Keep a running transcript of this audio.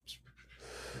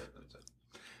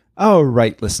All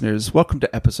right, listeners, welcome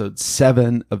to episode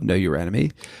 7 of Know Your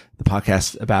Enemy, the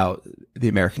podcast about the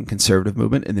American conservative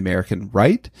movement and the American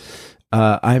right.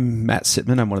 I'm Matt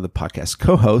Sitman. I'm one of the podcast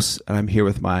co-hosts, and I'm here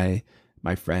with my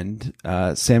friend,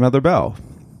 Sam Elder-Bell.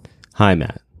 Hi,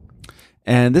 Matt.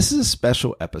 And this is a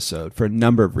special episode for a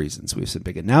number of reasons. We have some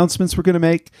big announcements we're going to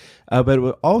make, but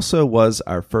it also was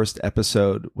our first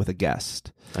episode with a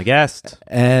guest.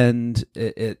 And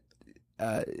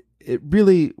it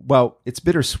really, well, it's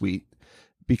bittersweet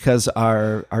because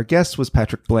our guest was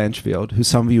Patrick Blanchfield, who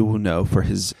some of you will know for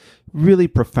his really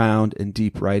profound and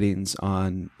deep writings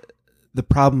on the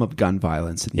problem of gun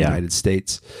violence in the United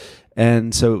States.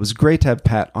 And so it was great to have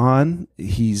Pat on.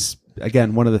 He's,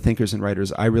 again, one of the thinkers and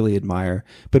writers I really admire.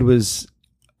 But it was,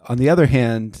 on the other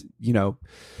hand,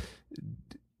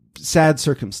 sad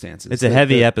circumstances. It's a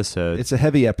heavy episode. It's a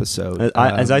heavy episode.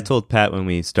 As I told Pat when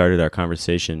we started our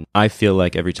conversation, I feel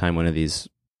like every time one of these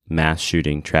mass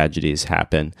shooting tragedies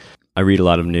happen, I read a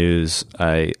lot of news.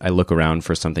 I look around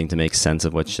for something to make sense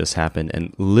of what's just happened.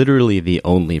 And literally the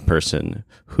only person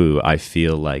who I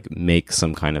feel like makes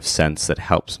some kind of sense that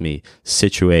helps me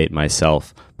situate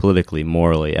myself politically,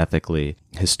 morally, ethically,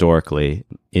 historically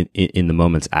in the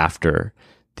moments after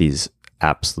these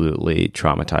absolutely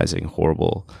traumatizing,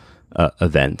 horrible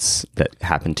events that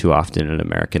happen too often in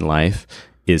American life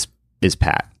is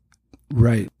Pat.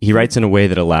 Right. He writes in a way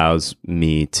that allows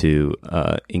me to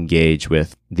engage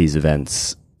with these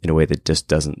events in a way that just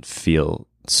doesn't feel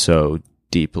so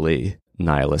deeply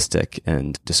nihilistic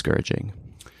and discouraging.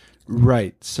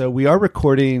 Right. So we are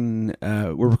recording,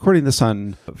 we're recording this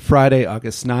on Friday,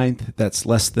 August 9th. That's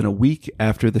less than a week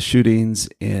after the shootings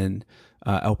in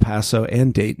El Paso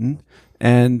and Dayton.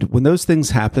 And when those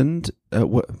things happened,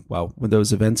 when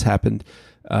those events happened,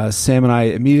 Sam and I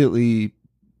immediately,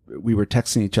 we were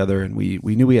texting each other and we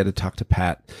knew we had to talk to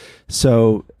Pat.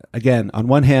 So again, on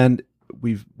one hand,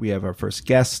 we have our first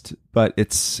guest, but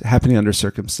it's happening under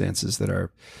circumstances that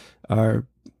are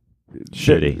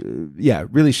shitty. Yeah,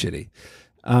 really shitty.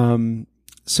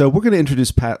 So we're going to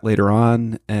introduce Pat later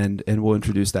on, and we'll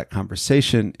introduce that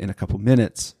conversation in a couple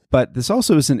minutes. But this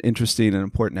also is an interesting and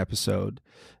important episode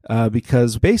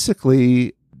because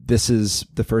basically this is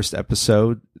the first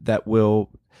episode that will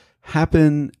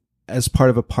happen as part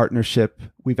of a partnership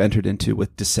we've entered into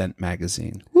with Dissent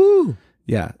magazine. Woo!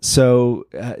 Yeah. So,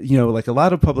 like a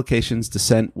lot of publications,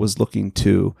 Dissent was looking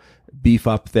to beef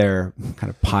up their kind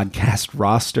of podcast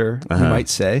roster, you might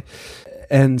say.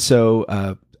 And so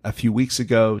a few weeks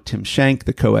ago, Tim Schenck,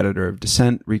 the co-editor of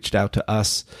Dissent, reached out to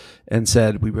us and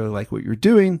said, we really like what you're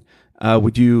doing.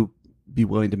 Would you be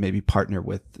willing to maybe partner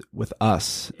with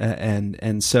us?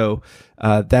 And so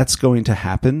that's going to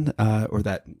happen, or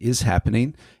that is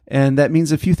happening. And that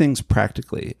means a few things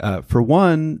practically. For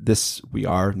one, we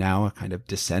are now a kind of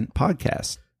Dissent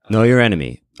podcast. Know Your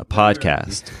Enemy, a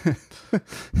podcast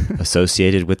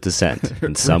associated with Dissent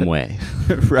in some way.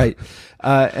 Right.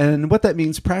 And what that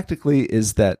means practically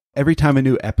is that every time a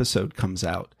new episode comes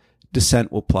out,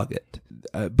 Dissent will plug it.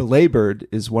 Belabored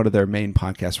is one of their main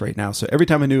podcasts right now. So every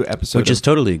time a new episode... Which is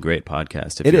totally a great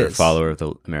podcast if you're a follower of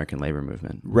the American labor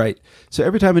movement. Right. So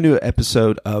every time a new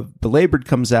episode of Belabored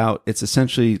comes out, it's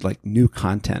essentially like new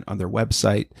content on their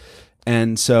website.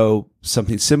 And so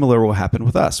something similar will happen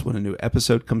with us. When a new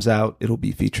episode comes out, it'll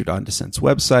be featured on Dissent's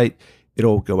website.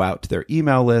 It'll go out to their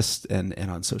email list and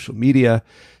on social media.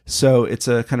 So it's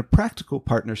a kind of practical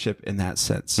partnership in that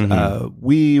sense. Mm-hmm.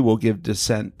 We will give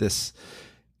Dissent this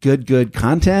good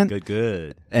content.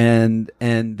 Good. And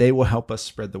they will help us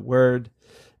spread the word.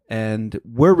 And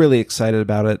we're really excited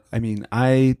about it. I mean,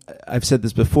 I've said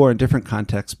this before in different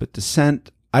contexts, but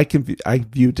Dissent, I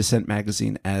view Dissent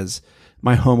magazine as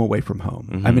my home away from home.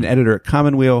 Mm-hmm. I'm an editor at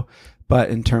Commonweal, but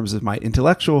in terms of my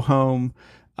intellectual home,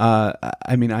 I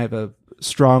have a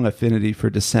strong affinity for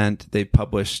Dissent. They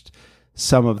published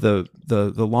some of the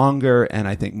longer and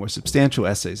I think more substantial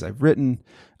essays I've written.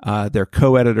 Their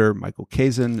co-editor, Michael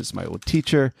Kazin, is my old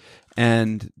teacher.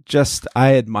 And just,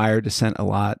 I admire Dissent a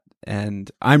lot.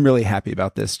 And I'm really happy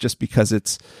about this just because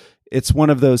it's one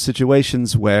of those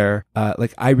situations where,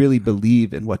 I really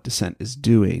believe in what Dissent is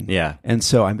doing. Yeah. And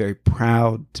so I'm very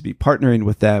proud to be partnering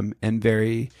with them and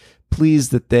very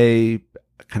pleased that they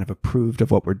kind of approved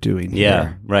of what we're doing here.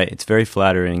 Yeah, right. It's very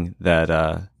flattering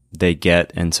that they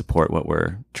get and support what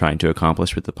we're trying to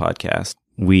accomplish with the podcast.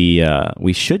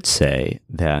 We should say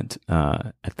that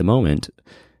at the moment,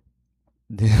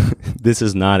 this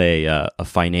is not a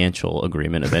financial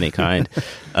agreement of any kind.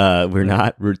 We're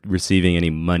not receiving any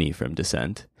money from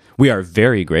Dissent. We are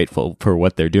very grateful for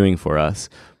what they're doing for us,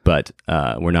 but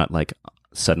we're not like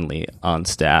suddenly on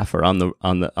staff or on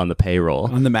the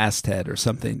payroll, on the masthead or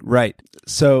something. Right.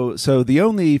 So the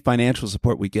only financial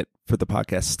support we get for the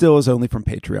podcast still is only from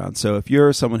Patreon. So if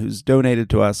you're someone who's donated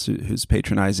to us, who's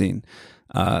patronizing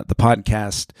the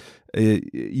podcast,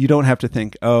 you don't have to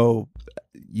think, are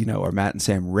Matt and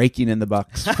Sam raking in the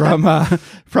bucks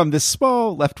from this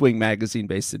small left-wing magazine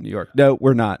based in New York? No,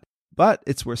 we're not. But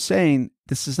it's worth saying,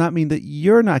 this does not mean that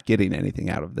you're not getting anything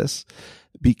out of this,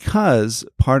 because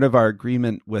part of our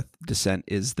agreement with Dissent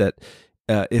is that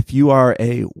if you are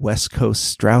a West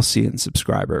Coast Straussian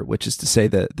subscriber, which is to say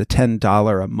the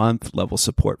 $10 a month level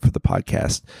support for the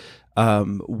podcast,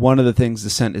 one of the things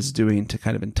Dissent is doing to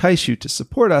kind of entice you to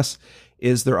support us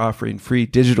is they're offering free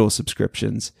digital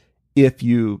subscriptions if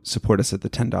you support us at the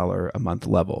 $10 a month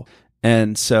level.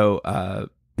 And so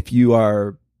if you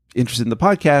are interested in the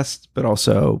podcast, but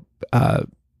also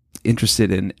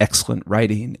interested in excellent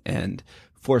writing and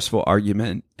forceful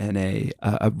argument and a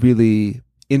really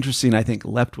interesting, I think,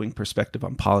 left-wing perspective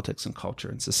on politics and culture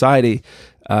and society,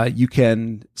 you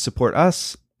can support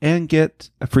us and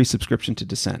get a free subscription to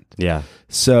Dissent. Yeah.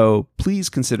 So please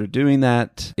consider doing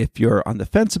that. If you're on the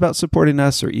fence about supporting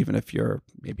us, or even if you're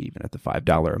maybe even at the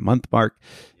 $5 a month mark,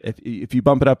 if you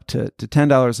bump it up to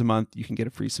 $10 a month, you can get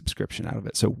a free subscription out of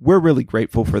it. So we're really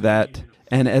grateful for that.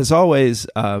 And as always,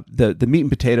 the meat and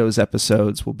potatoes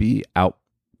episodes will be out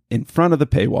in front of the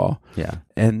paywall. Yeah.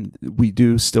 And we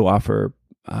do still offer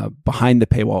behind the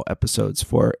paywall episodes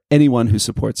for anyone who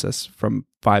supports us from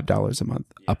 $5 a month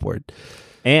upward.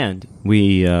 And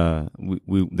we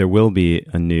there will be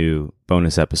a new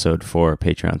bonus episode for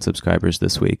Patreon subscribers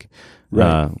this week,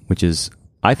 right. Which is,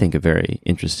 I think, a very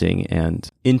interesting and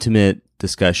intimate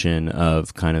discussion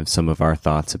of kind of some of our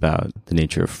thoughts about the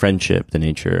nature of friendship, the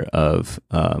nature of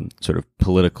sort of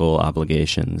political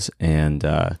obligations, and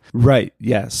right,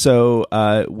 yeah. So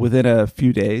within a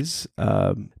few days,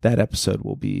 that episode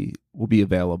will be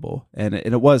available, and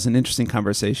it was an interesting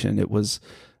conversation. It was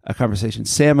a conversation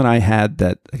Sam and I had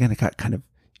that, again, it got kind of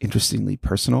interestingly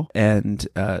personal. And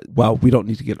while we don't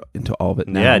need to get into all of it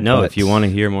now. Yeah, no, if you want to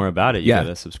hear more about it, you got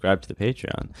to subscribe to the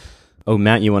Patreon. Oh,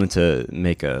 Matt, you wanted to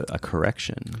make a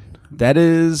correction. That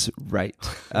is right.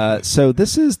 So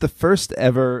this is the first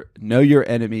ever Know Your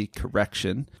Enemy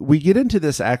correction. We get into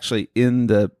this actually in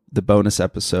the bonus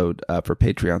episode for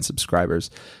Patreon subscribers.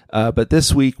 But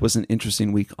this week was an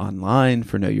interesting week online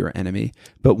for Know Your Enemy.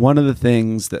 But one of the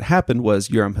things that happened was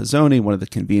Yoram Hazony, one of the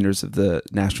conveners of the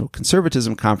National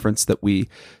Conservatism Conference that we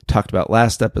talked about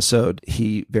last episode,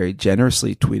 he very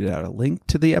generously tweeted out a link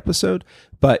to the episode.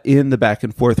 But in the back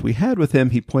and forth we had with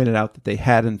him, he pointed out that they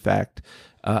had, in fact,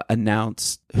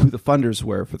 announced who the funders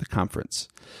were for the conference.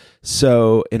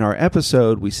 So in our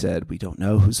episode, we said, we don't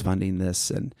know who's funding this.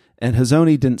 And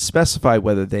Hazony didn't specify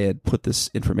whether they had put this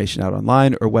information out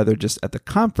online or whether just at the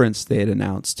conference they had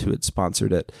announced who had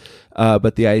sponsored it.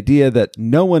 But the idea that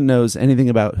no one knows anything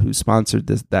about who sponsored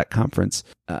that conference,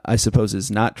 I suppose, is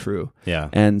not true. Yeah.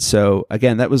 And so,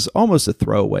 again, that was almost a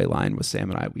throwaway line with Sam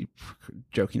and I. We were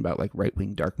joking about like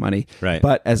right-wing dark money. Right.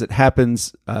 But as it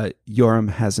happens, Yoram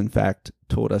has in fact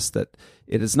told us that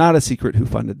it is not a secret who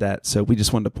funded that, so we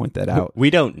just wanted to point that out. We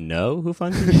don't know who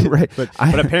funded it, right? But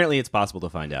apparently it's possible to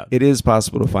find out. It is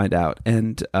possible to find out,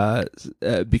 and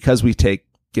because we take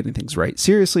getting things right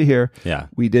seriously here,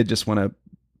 we did just want to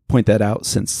point that out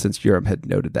since Yoram had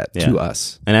noted that to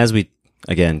us. And as we,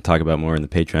 again, talk about more in the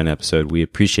Patreon episode, we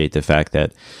appreciate the fact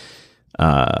that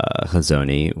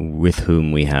Hazony, with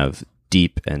whom we have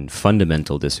deep and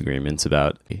fundamental disagreements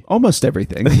about almost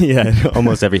everything.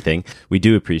 Almost everything. We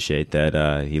do appreciate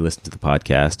that he listened to the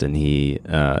podcast and he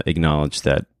acknowledged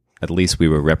that at least we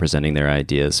were representing their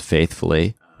ideas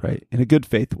faithfully. Right, in a good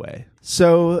faith way.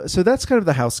 So that's kind of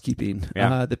the housekeeping.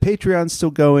 Yeah. The Patreon's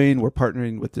still going. We're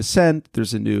partnering with Dissent.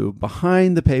 There's a new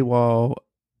Behind the Paywall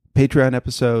Patreon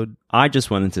episode. I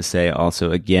just wanted to say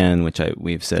also again, which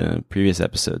we've said in previous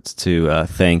episodes, to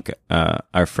thank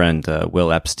our friend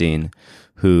Will Epstein,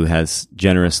 who has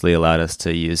generously allowed us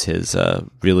to use his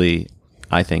really,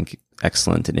 I think,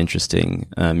 excellent and interesting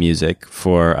music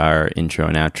for our intro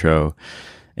and outro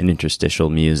and interstitial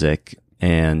music.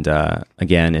 And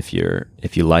again, if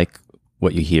you like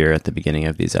what you hear at the beginning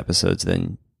of these episodes,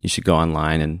 then you should go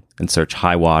online and search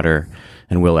High Water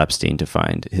and Will Epstein to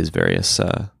find his various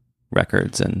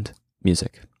records and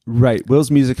music. Right.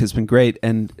 Will's music has been great.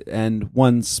 And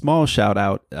one small shout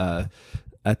out,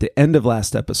 at the end of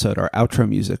last episode, our outro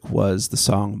music was the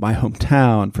song My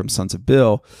Hometown from Sons of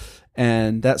Bill.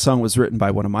 And that song was written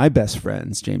by one of my best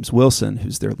friends, James Wilson,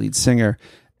 who's their lead singer.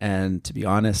 And to be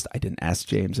honest, I didn't ask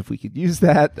James if we could use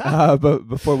that but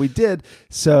before we did.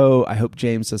 So I hope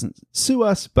James doesn't sue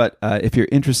us. But if you're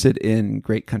interested in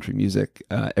great country music,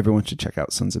 everyone should check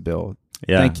out Sons of Bill.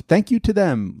 Yeah. Thank you to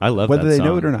them. I love whether that they song.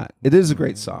 know it or not. It is a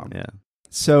great song. Yeah.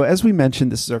 So as we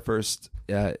mentioned, this is our first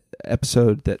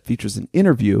episode that features an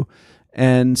interview.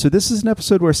 And so this is an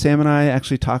episode where Sam and I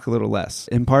actually talk a little less,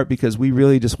 in part because we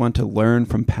really just want to learn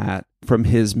from Pat, from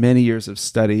his many years of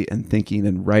study and thinking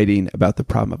and writing about the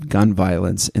problem of gun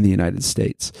violence in the United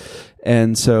States.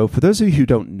 And so for those of you who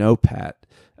don't know Pat,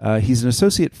 he's an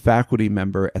associate faculty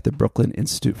member at the Brooklyn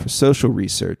Institute for Social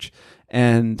Research.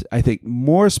 And I think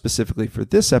more specifically for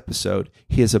this episode,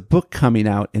 he has a book coming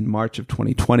out in March of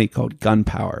 2020 called Gun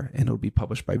Power, and it'll be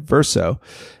published by Verso.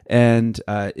 And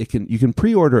you can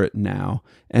pre-order it now,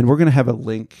 and we're going to have a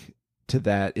link to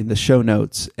that in the show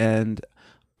notes. And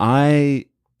I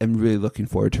am really looking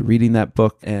forward to reading that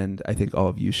book, and I think all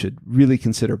of you should really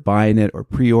consider buying it or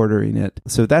pre-ordering it.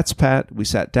 So that's Pat. We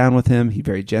sat down with him. He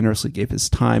very generously gave his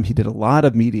time. He did a lot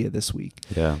of media this week.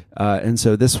 Yeah. And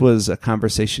so this was a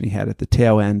conversation he had at the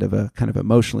tail end of a kind of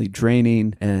emotionally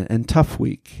draining and tough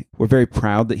week. We're very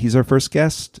proud that he's our first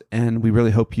guest, and we really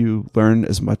hope you learn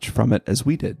as much from it as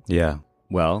we did. Yeah.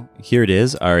 Well, here it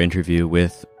is, our interview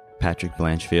with Patrick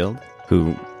Blanchfield,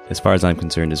 who, as far as I'm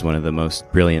concerned, is one of the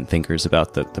most brilliant thinkers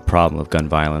about the problem of gun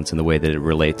violence and the way that it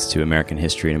relates to American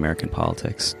history and American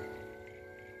politics.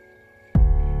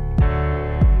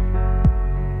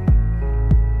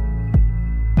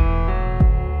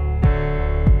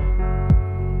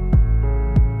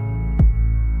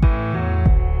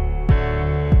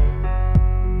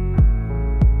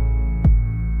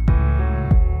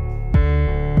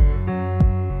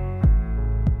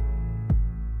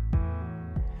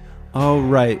 All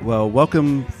right. Well,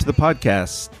 welcome to the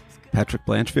podcast, Patrick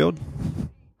Blanchfield.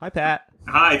 Hi, Pat.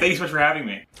 Hi, thank you so much for having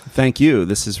me. Thank you.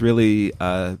 This is really,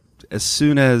 as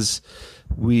soon as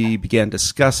we began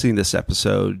discussing this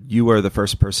episode, you were the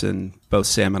first person both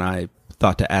Sam and I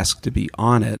thought to ask to be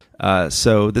on it.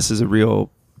 So this is a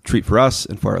real treat for us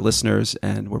and for our listeners,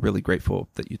 and we're really grateful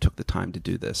that you took the time to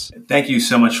do this. Thank you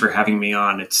so much for having me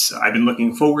on. I've been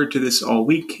looking forward to this all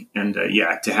week, and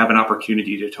to have an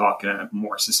opportunity to talk in a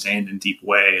more sustained and deep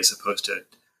way, as opposed to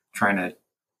trying to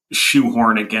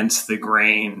shoehorn against the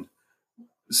grain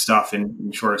stuff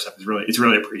and shorter stuff it's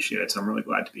really appreciated. So I'm really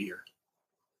glad to be here.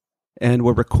 And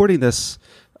we're recording this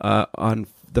on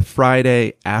the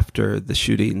Friday after the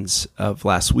shootings of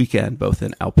last weekend, both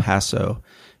in El Paso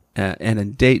and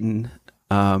in Dayton.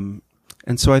 And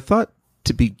so I thought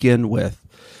to begin with,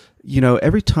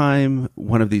 every time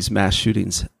one of these mass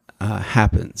shootings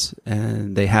happens,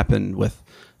 and they happen with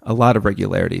a lot of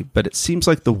regularity, but it seems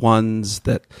like the ones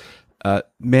that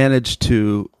manage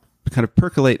to kind of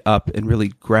percolate up and really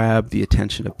grab the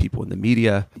attention of people in the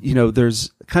media,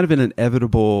 there's kind of an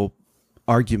inevitable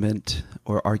argument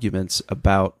or arguments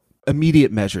about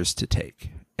immediate measures to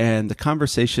take. And the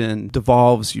conversation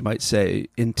devolves, you might say,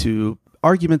 into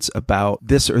arguments about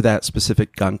this or that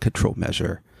specific gun control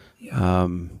measure. Yeah.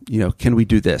 Can we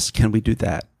do this? Can we do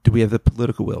that? Do we have the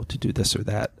political will to do this or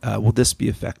that? Will this be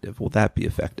effective? Will that be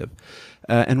effective?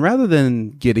 And rather than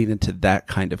getting into that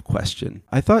kind of question,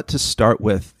 I thought to start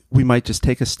with, we might just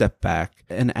take a step back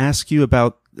and ask you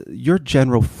about your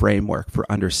general framework for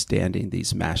understanding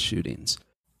these mass shootings.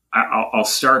 I'll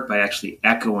start by actually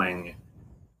echoing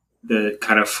the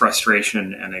kind of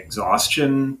frustration and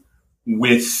exhaustion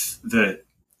with the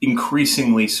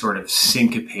increasingly sort of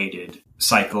syncopated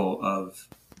cycle of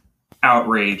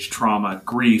outrage, trauma,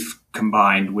 grief,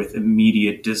 combined with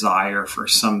immediate desire for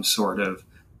some sort of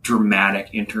dramatic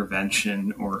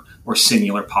intervention or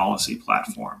singular policy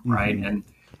platform, right? Mm-hmm. And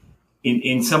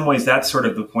in some ways, that's sort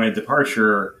of the point of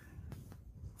departure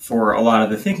for a lot of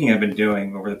the thinking I've been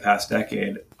doing over the past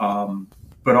decade,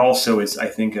 but also is, I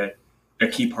think, a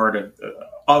key part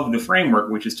of the framework,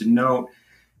 which is to note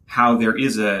how there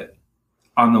is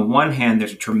on the one hand,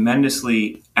 there's a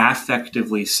tremendously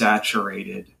affectively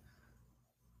saturated,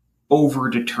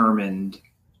 overdetermined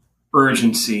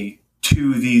urgency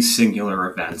to these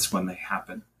singular events when they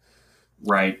happen,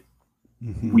 right?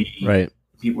 Mm-hmm.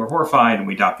 People are horrified, and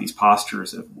we adopt these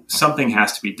postures of something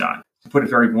has to be done. To put it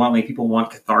very bluntly, people want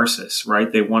catharsis,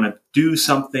 right? They want to do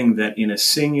something that in a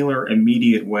singular,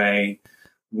 immediate way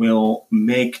will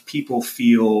make people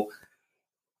feel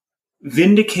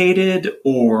vindicated,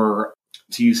 or,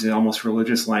 to use an almost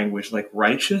religious language, like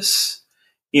righteous,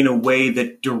 in a way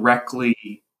that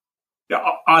directly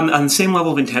on the same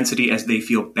level of intensity as they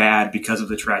feel bad because of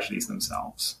the tragedies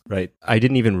themselves. Right. I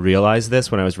didn't even realize this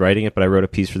when I was writing it, but I wrote a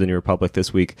piece for the New Republic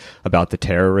this week about the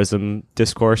terrorism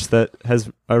discourse that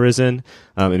has arisen.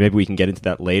 And maybe we can get into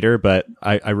that later, but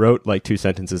I wrote like 2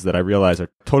 sentences that I realized are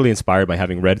totally inspired by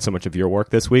having read so much of your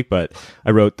work this week. But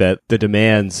I wrote that the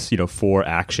demands, for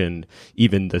action,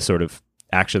 even the sort of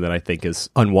action that I think is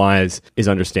unwise, is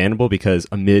understandable, because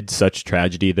amid such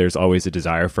tragedy, there's always a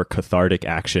desire for cathartic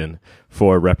action,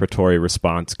 for reparatory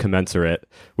response commensurate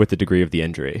with the degree of the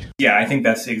injury. Yeah, I think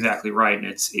that's exactly right. And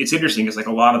it's interesting because like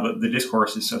a lot of the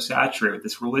discourse is so saturated with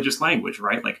this religious language,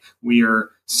 right? Like we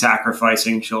are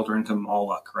sacrificing children to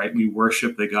Moloch, right? We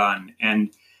worship the gun.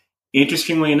 And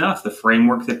interestingly enough, the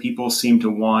framework that people seem to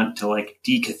want to like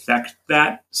decathect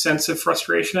that sense of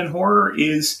frustration and horror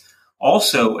is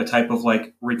also a type of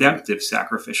like redemptive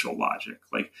sacrificial logic.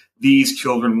 Like these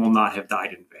children will not have died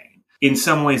in vain. In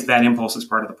some ways, that impulse is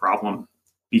part of the problem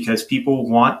because people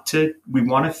we want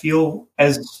to feel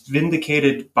as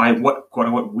vindicated by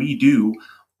what we do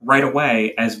right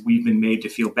away as we've been made to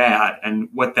feel bad. And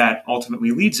what that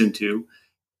ultimately leads into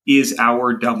is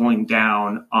our doubling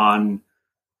down on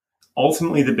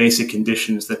ultimately the basic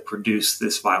conditions that produce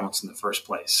this violence in the first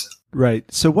place.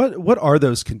 Right. So what are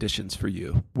those conditions for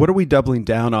you? What are we doubling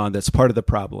down on that's part of the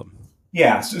problem?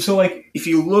 Yeah. So like if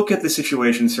you look at the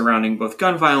situation surrounding both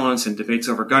gun violence and debates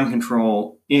over gun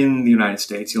control in the United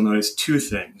States, you'll notice 2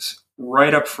 things.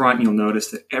 Right up front, you'll notice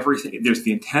that there's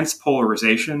the intense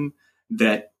polarization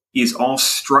that is all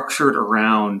structured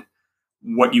around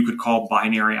what you could call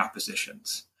binary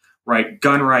oppositions, right?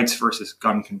 Gun rights versus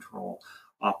gun control,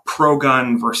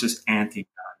 pro-gun versus anti-gun,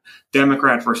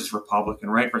 Democrat versus Republican,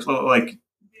 right? Versus, like,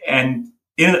 and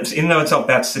in and of itself,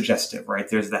 that's suggestive, right?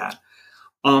 There's that.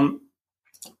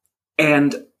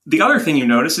 And the other thing you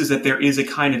notice is that there is a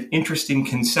kind of interesting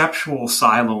conceptual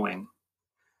siloing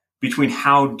between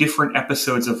how different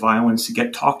episodes of violence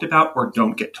get talked about or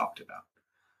don't get talked about,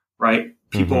 right?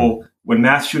 People, when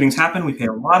mass shootings happen, we pay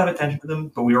a lot of attention to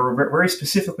them, but we are very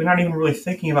specific. We're not even really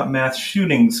thinking about mass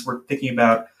shootings. We're thinking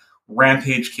about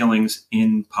rampage killings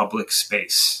in public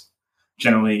space.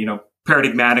 Generally,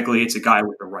 paradigmatically, it's a guy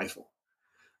with a rifle,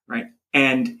 right?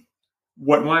 And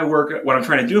what I'm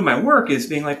trying to do in my work is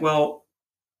being like, well,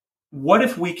 what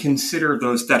if we consider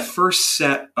that first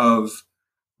set of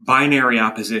binary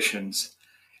oppositions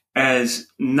as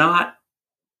not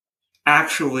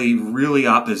actually really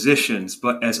oppositions,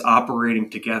 but as operating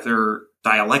together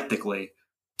dialectically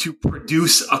to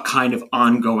produce a kind of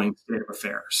ongoing state of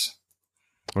affairs.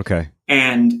 Okay.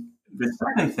 And the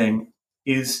second thing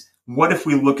is, what if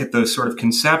we look at those sort of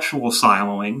conceptual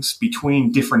siloings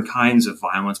between different kinds of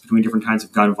violence, between different kinds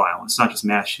of gun violence, not just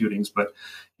mass shootings, but,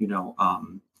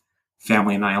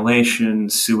 family annihilation,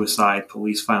 suicide,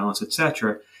 police violence,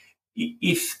 etc.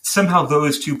 If somehow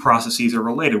those 2 processes are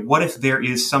related, what if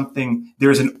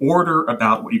there's an order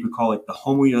about what you could call like the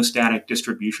homeostatic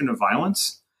distribution of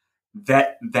violence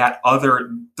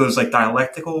those like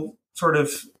dialectical sort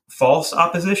of false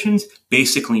oppositions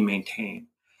basically maintain.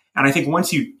 And I think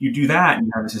once you do that and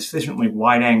you have a sufficiently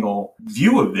wide angle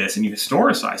view of this and you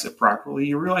historicize it properly,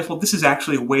 you realize, well, this is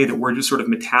actually a way that we're just sort of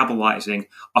metabolizing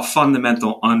a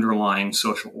fundamental underlying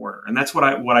social order. And that's what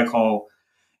I call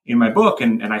in my book,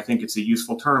 and I think it's a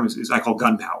useful term, is I call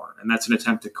gun power. And that's an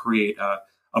attempt to create a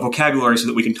vocabulary so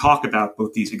that we can talk about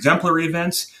both these exemplary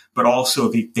events, but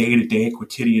also the day-to-day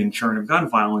quotidian churn of gun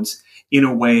violence in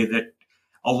a way that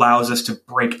allows us to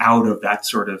break out of that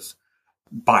sort of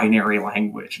binary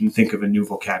language and think of a new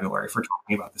vocabulary for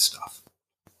talking about this stuff.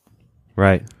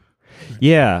 Right.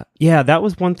 Yeah. That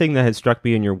was one thing that had struck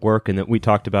me in your work and that we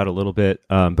talked about a little bit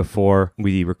before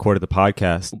we recorded the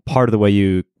podcast. Part of the way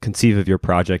you conceive of your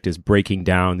project is breaking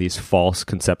down these false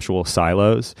conceptual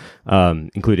silos,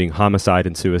 including homicide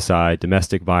and suicide,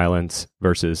 domestic violence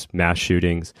versus mass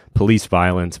shootings, police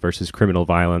violence versus criminal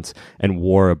violence, and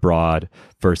war abroad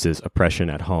versus oppression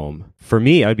at home. For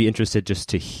me, I'd be interested just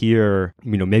to hear,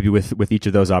 maybe with each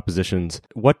of those oppositions,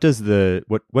 what is the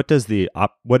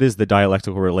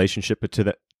dialectical relationship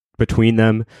between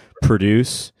them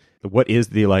produce? What is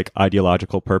the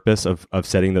ideological purpose of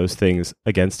setting those things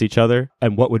against each other?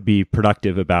 And what would be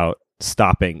productive about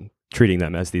stopping treating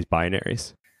them as these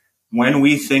binaries? When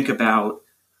we think about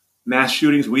mass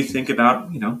shootings, we think about,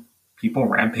 people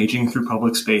rampaging through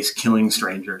public space, killing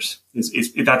strangers.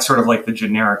 That's sort of like the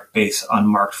generic base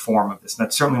unmarked form of this. And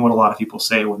that's certainly what a lot of people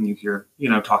say when you hear,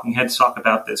 talking heads talk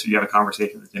about this or you have a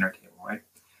conversation at the dinner table, right?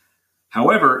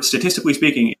 However, statistically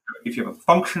speaking, if you have a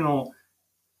functional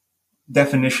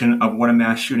definition of what a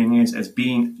mass shooting is as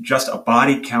being just a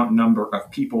body count number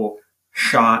of people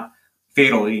shot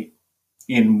fatally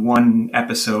in one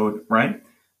episode, right?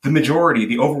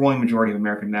 The overwhelming majority of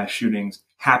American mass shootings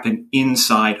happen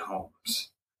inside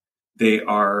homes. They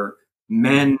are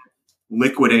men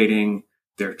liquidating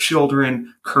their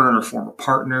children, current or former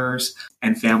partners,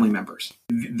 and family members.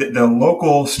 The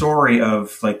local story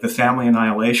of like the family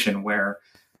annihilation where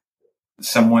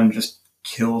someone just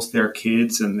kills their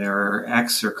kids and their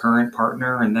ex or current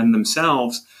partner and then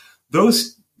themselves,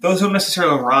 those don't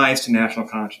necessarily rise to national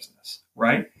consciousness,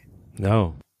 right?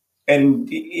 No. And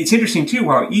it's interesting, too,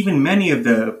 how even many of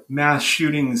the mass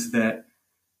shootings that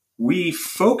we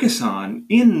focus on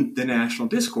in the national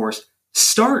discourse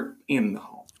start in the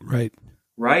home. Right.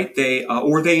 Right?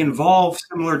 They involve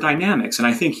similar dynamics. And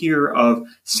I think here of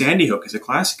Sandy Hook as a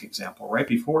classic example, right?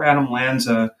 Before Adam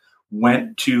Lanza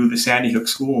went to the Sandy Hook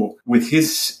school with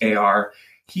his AR,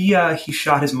 he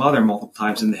shot his mother multiple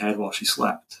times in the head while she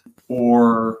slept.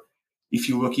 Or if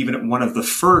you look even at one of the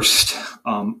first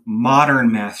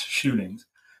modern mass shootings,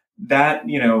 that,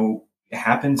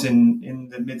 happens in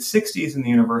the mid-'60s in the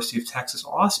University of Texas,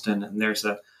 Austin. And there's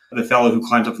the fellow who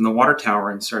climbs up in the water tower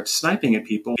and starts sniping at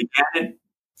people. He began it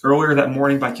earlier that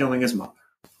morning by killing his mother.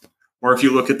 Or if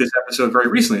you look at this episode very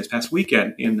recently, this past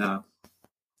weekend in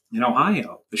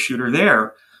Ohio, the shooter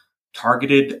there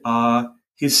targeted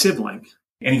his sibling.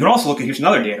 And you can also look at, here's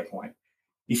another data point.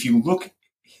 If you look,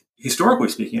 historically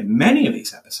speaking, at many of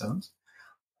these episodes,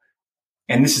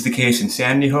 and this is the case in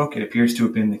Sandy Hook, it appears to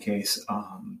have been the case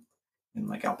in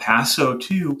like El Paso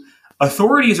too,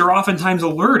 authorities are oftentimes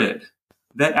alerted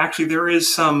that actually there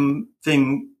is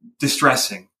something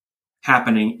distressing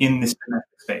happening in this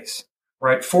domestic space.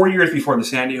 Right, 4 years before the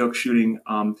Sandy Hook shooting,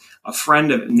 a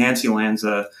friend of Nancy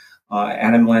Lanza,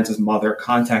 Adam Lanza's mother,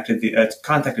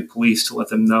 contacted police to let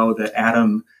them know that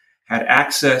Adam had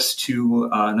access to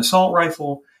an assault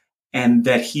rifle and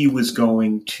that he was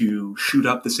going to shoot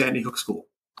up the Sandy Hook school.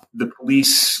 The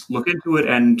police looked into it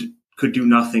and could do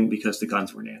nothing because the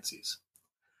guns were Nancy's.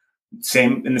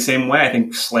 In the same way, I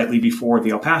think slightly before the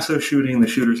El Paso shooting, the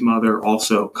shooter's mother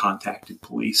also contacted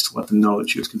police to let them know that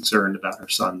she was concerned about her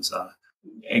son's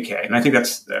AK. And I think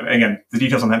that's, again, the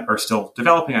details on that are still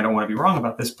developing. I don't want to be wrong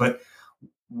about this, but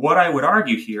what I would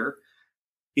argue here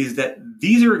is that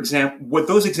these are what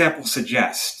those examples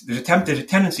suggest. There's a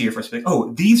tendency here for us to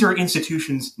say, these are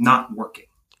institutions not working.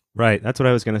 Right. That's what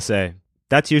I was going to say.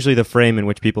 That's usually the frame in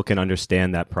which people can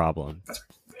understand that problem. That's right.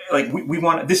 Like we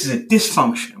want, this is a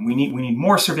dysfunction. We need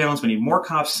more surveillance. We need more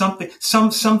cops.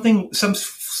 Some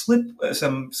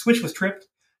switch was tripped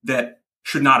that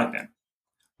should not have been.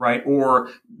 Right? Or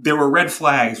there were red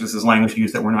flags, was this language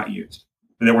used, that were not used,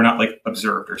 that were not like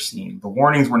observed or seen. The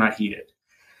warnings were not heeded.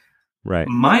 Right.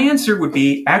 My answer would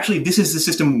be, actually, this is the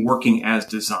system working as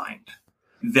designed.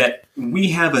 That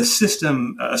we have a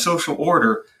system, a social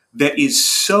order that is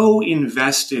so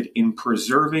invested in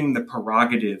preserving the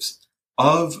prerogatives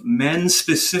of men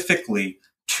specifically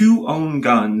to own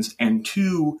guns and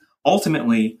to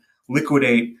ultimately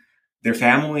liquidate their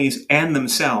families and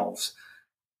themselves,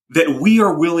 that we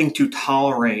are willing to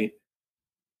tolerate,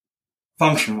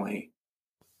 functionally,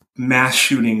 mass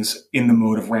shootings in the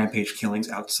mode of rampage killings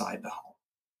outside the home.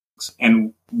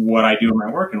 And what I do in my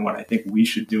work and what I think we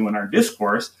should do in our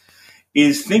discourse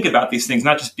is think about these things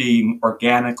not just being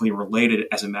organically related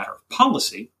as a matter of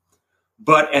policy,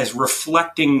 but as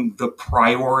reflecting the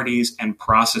priorities and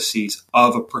processes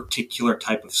of a particular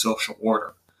type of social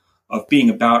order, of being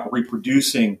about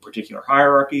reproducing particular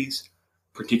hierarchies,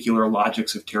 particular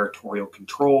logics of territorial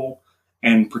control,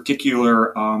 and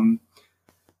particular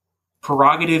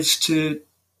prerogatives to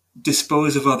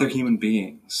dispose of other human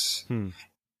beings. And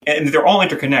they're all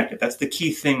interconnected. That's the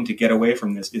key thing to get away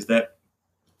from this, is that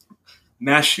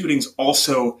mass shootings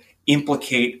also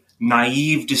implicate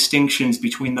naive distinctions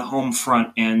between the home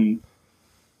front and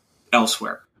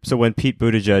elsewhere. So when Pete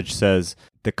Buttigieg says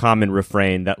the common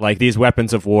refrain that like these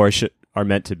weapons of war are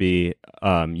meant to be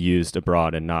used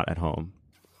abroad and not at home.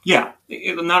 Yeah,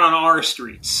 not on our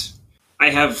streets.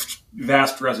 I have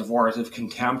vast reservoirs of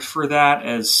contempt for that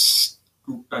as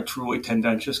a truly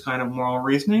tendentious kind of moral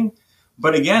reasoning.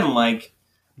 But again, like,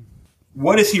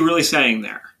 what is he really saying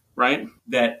there, right?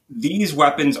 That these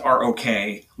weapons are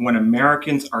okay when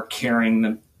Americans are carrying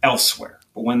them elsewhere.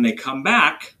 But when they come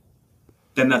back,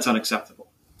 then that's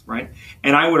unacceptable, right?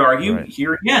 And I would argue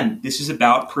here again, this is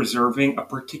about preserving a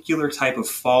particular type of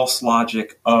false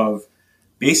logic of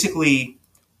basically,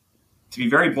 to be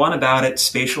very blunt about it,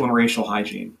 spatial and racial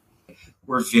hygiene.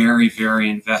 We're very, very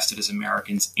invested as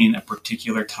Americans in a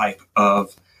particular type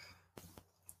of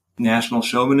national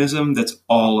chauvinism that's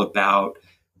all about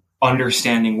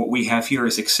understanding what we have here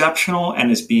as exceptional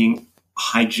and as being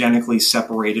hygienically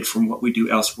separated from what we do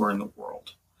elsewhere in the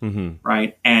world.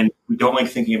 right? And we don't like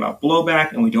thinking about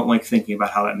blowback, and we don't like thinking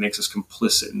about how that makes us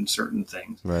complicit in certain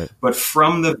things. Right. But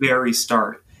from the very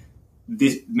start,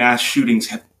 mass shootings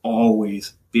have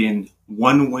always been,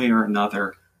 one way or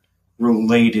another,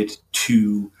 related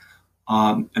to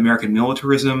American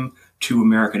militarism, to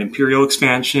American imperial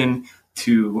expansion,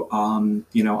 to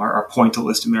our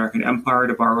pointillist American empire,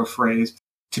 to borrow a phrase.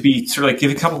 To be sort of like,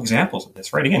 give a couple examples of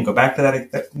this, right? Again, go back to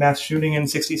that mass shooting in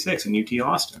 '66 in UT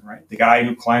Austin, right? The guy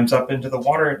who climbs up into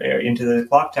the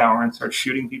clock tower and starts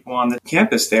shooting people on the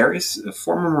campus there is a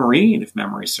former Marine, if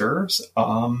memory serves.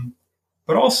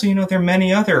 But also, there are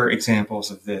many other examples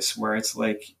of this where it's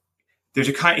like, there's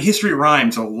a kind of history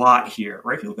rhymes a lot here,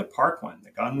 right? If you look at Parkland,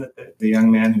 the gun that the young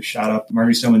man who shot up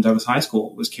Marjory Stoneman Douglas High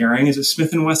School was carrying is a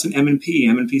Smith & Wesson M&P.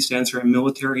 M&P stands for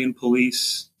Military and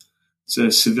Police. It's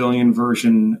a civilian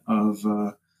version of,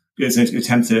 it's an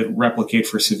attempt to replicate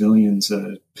for civilians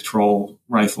a patrol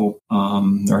rifle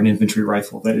or an infantry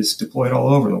rifle that is deployed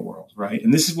all over the world, right?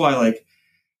 And this is why, like,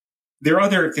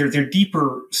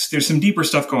 there's some deeper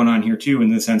stuff going on here too, in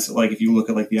the sense that, like, if you look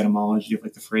at like the etymology of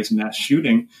like the phrase mass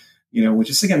shooting, which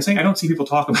is, again, saying I don't see people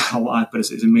talk about a lot, but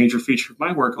it's a major feature of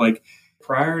my work. Like,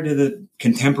 prior to the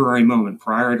contemporary moment,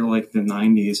 prior to like the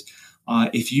 90s,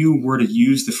 if you were to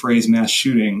use the phrase mass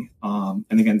shooting, and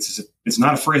again, it's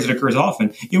not a phrase that occurs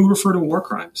often, it would refer to war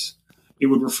crimes. It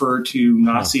would refer to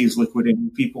Nazis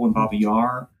liquidating people in Babi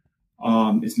Yar.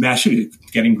 It's mass shooting,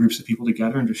 getting groups of people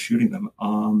together and just shooting them.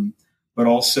 But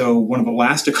also one of the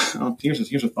last,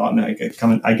 here's a thought, and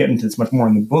I get into this much more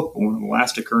in the book, but one of the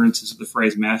last occurrences of the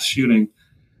phrase mass shooting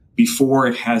before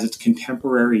it has its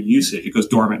contemporary usage, it goes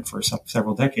dormant for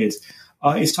several decades,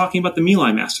 is talking about the My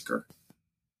Lai massacre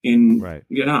in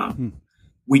Vietnam.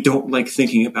 We don't like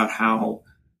thinking about how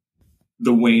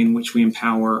the way in which we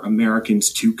empower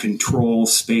Americans to control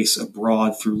space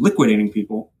abroad through liquidating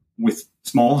people with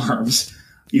small arms,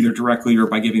 either directly or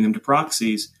by giving them to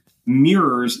proxies,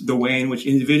 mirrors the way in which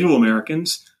individual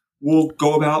Americans will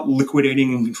go about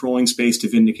liquidating and controlling space to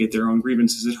vindicate their own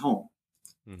grievances at home.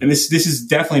 And this is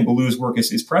definitely, Ballou's work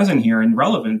is present here and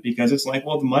relevant, because it's like,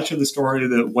 well, much of the story of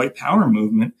the white power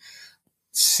movement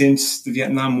since the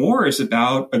Vietnam War is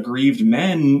about aggrieved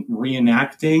men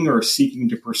reenacting or seeking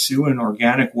to pursue in an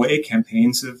organic way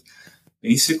campaigns of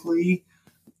basically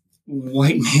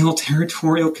white male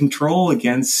territorial control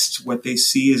against what they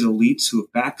see as elites who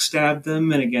have backstabbed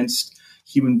them, and against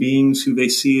human beings who they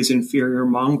see as inferior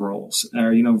mongrels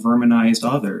or, verminized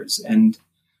others. And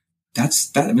that's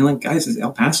that. I mean, like, guys, it's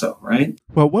El Paso, right?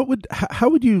 Well, how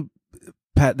would you,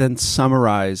 Pat, then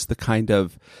summarize the kind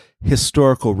of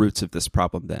historical roots of this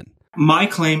problem then? My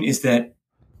claim is that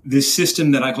this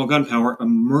system that I call gun power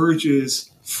emerges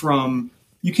from,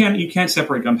 you can't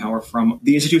separate gun power from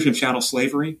the institution of chattel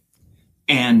slavery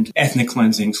and ethnic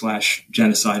cleansing /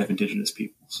 genocide of indigenous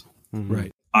peoples.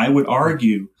 Right. I would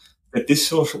argue that this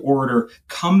social order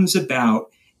comes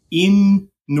about in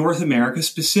North America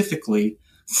specifically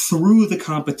through the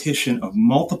competition of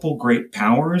multiple great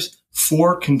powers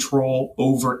for control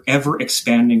over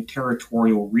ever-expanding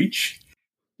territorial reach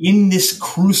in this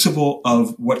crucible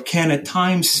of what can at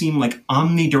times seem like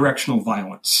omnidirectional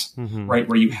violence, right?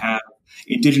 Where you have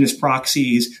indigenous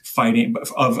proxies fighting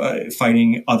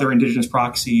other indigenous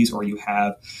proxies, or you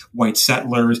have white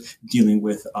settlers dealing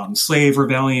with slave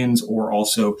rebellions, or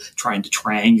also trying to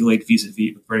triangulate vis-a-vis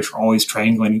the British are always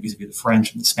triangulating vis-a-vis the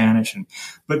French and the Spanish,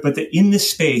 but in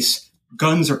this space,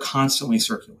 guns are constantly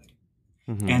circulating,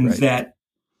 and that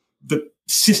the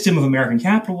system of American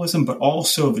capitalism, but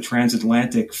also the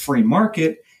transatlantic free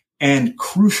market, and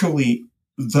crucially,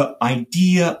 the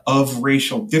idea of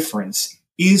racial difference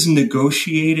is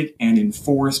negotiated and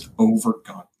enforced over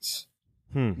guns.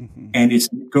 And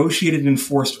it's negotiated and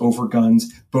enforced over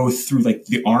guns both through like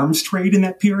the arms trade in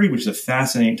that period, which is a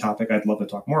fascinating topic I'd love to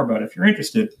talk more about if you're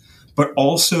interested, but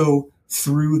also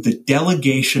through the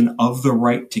delegation of the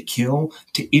right to kill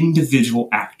to individual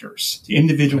actors, to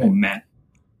individual men.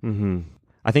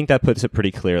 I think that puts it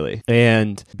pretty clearly.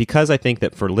 And because I think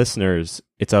that for listeners,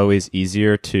 it's always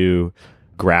easier to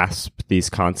grasp these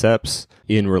concepts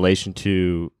in relation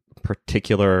to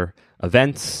particular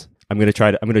events, I'm going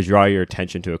to draw your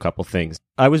attention to a couple things.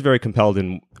 I was very compelled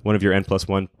in one of your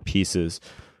N+1 pieces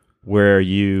where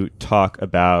you talk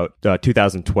about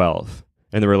 2012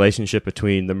 and the relationship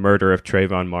between the murder of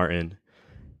Trayvon Martin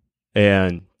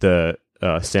and the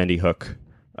Sandy Hook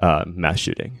mass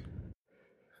shooting.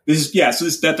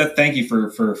 Thank you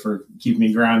for keeping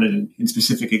me grounded in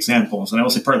specific examples. And I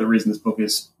will say part of the reason this book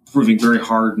is proving very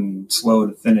hard and slow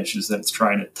to finish is that it's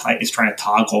trying to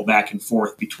toggle back and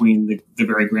forth between the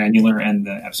very granular and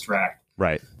the abstract.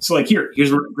 Right. So like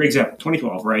here's a great example,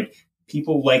 2012, right?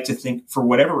 people like to think, for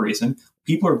whatever reason,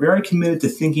 people are very committed to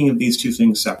thinking of these two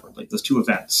things separately, those two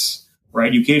events,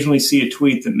 right? You occasionally see a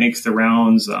tweet that makes the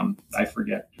rounds. I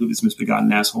forget who this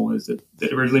misbegotten asshole is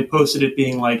that originally posted it,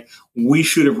 being like, we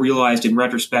should have realized in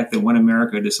retrospect that when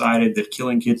America decided that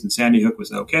killing kids in Sandy Hook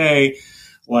was okay,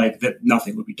 like that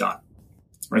nothing would be done,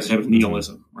 right? It's a type of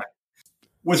nihilism, right?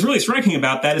 What's really striking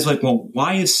about that is like, well,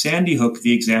 why is Sandy Hook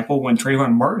the example when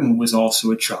Trayvon Martin was also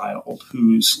a child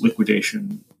whose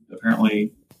liquidation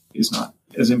apparently is not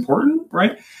as important,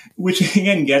 right? Which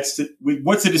again gets to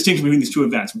what's the distinction between these two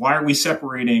events? Why are we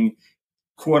separating,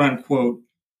 quote unquote,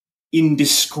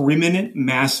 indiscriminate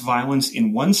mass violence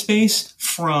in one space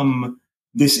from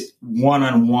this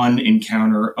one-on-one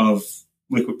encounter of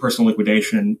personal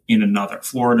liquidation in another,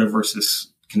 Florida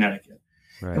versus Connecticut?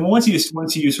 Right. And once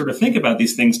you sort of think about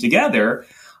these things together,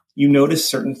 you notice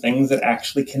certain things that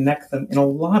actually connect them in a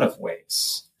lot of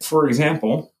ways. For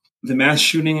example, the mass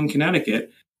shooting in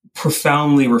Connecticut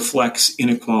profoundly reflects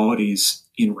inequalities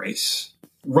in race.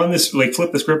 Flip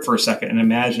the script for a second and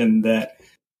imagine that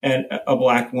a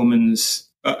black woman's,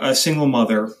 a single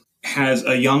mother has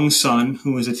a young son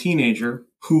who is a teenager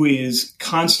who is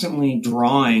constantly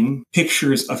drawing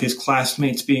pictures of his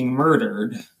classmates being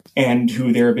murdered, and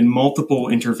who there have been multiple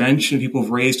interventions. People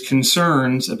have raised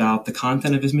concerns about the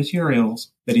content of his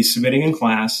materials that he's submitting in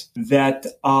class, that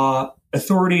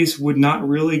authorities would not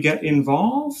really get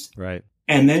involved. Right.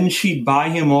 And then she'd buy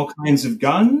him all kinds of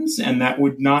guns, and that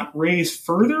would not raise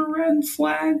further red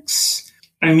flags.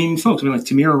 I mean, folks, like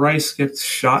Tamir Rice gets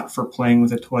shot for playing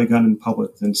with a toy gun in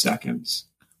public within seconds.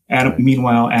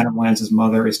 Meanwhile, Adam Lanza's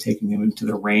mother is taking him into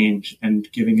the range and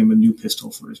giving him a new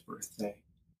pistol for his birthday.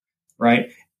 Right?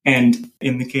 And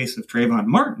in the case of Trayvon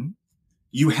Martin,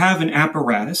 you have an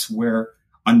apparatus where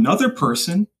another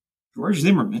person, George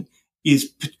Zimmerman, is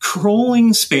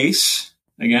patrolling space.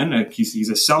 Again, he's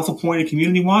a self-appointed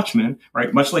community watchman,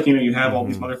 right? Much like, you have all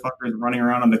these motherfuckers running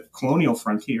around on the colonial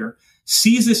frontier,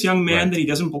 sees this young man that he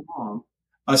doesn't belong,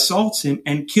 assaults him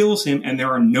and kills him, and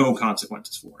there are no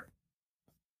consequences for it.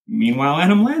 Meanwhile,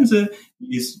 Adam Lanza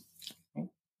is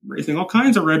raising all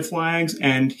kinds of red flags,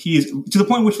 and he's to the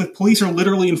point in which the police are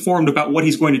literally informed about what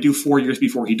he's going to do 4 years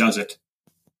before he does it,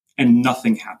 and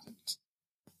nothing happens.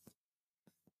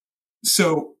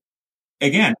 So,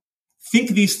 again, think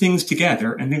these things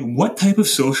together and think what type of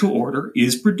social order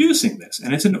is producing this.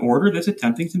 And it's an order that's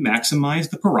attempting to maximize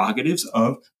the prerogatives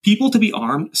of people to be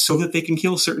armed so that they can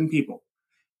kill certain people,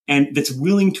 and that's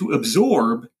willing to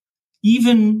absorb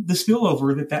even the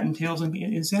spillover that entails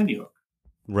in Sandy Hook.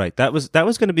 Right. That was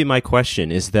going to be my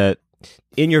question, is that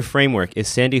in your framework, is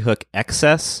Sandy Hook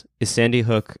excess? Is Sandy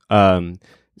Hook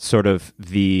sort of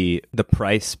the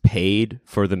price paid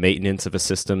for the maintenance of a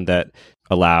system that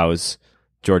allows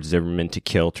George Zimmerman to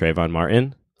kill Trayvon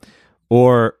Martin?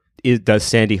 Or does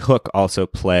Sandy Hook also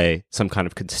play some kind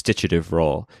of constitutive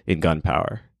role in gun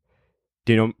power?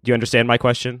 Do you understand my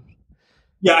question?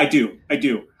 Yeah, I do.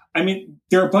 I mean,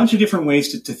 there are a bunch of different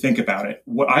ways to think about it.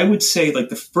 What I would say, like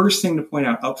the first thing to point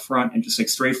out up front and just like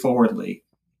straightforwardly,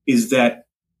 is that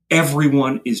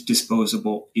everyone is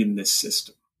disposable in this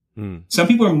system. Some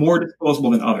people are more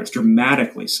disposable than others,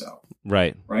 dramatically so.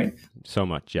 Right. So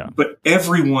much, yeah. But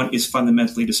everyone is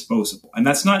fundamentally disposable. And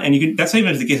that's not even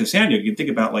the case of Sandy Hook. You can think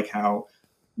about like how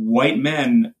white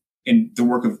men, in the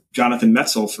work of Jonathan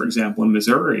Metzl, for example, in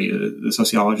Missouri, the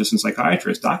sociologist and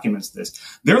psychiatrist, documents this.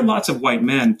 There are lots of white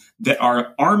men that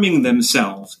are arming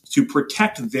themselves to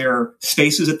protect their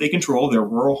spaces that they control, their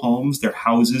rural homes, their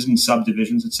houses and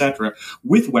subdivisions, etc.,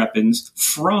 with weapons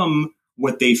from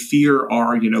what they fear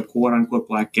are, quote unquote,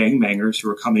 black gangbangers who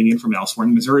are coming in from elsewhere.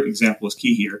 And the Missouri example is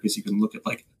key here because you can look at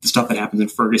like the stuff that happens in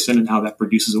Ferguson and how that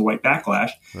produces a white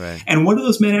backlash. Right. And what do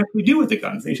those men actually do with the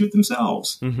guns? They shoot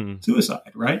themselves.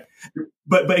 Suicide, right?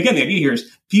 But again, the idea here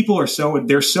is people are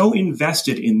they're so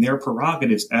invested in their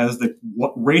prerogatives as the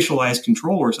racialized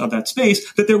controllers of that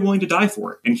space that they're willing to die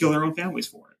for it and kill their own families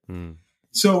for it.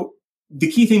 So the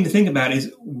key thing to think about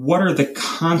is what are the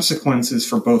consequences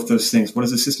for both those things? What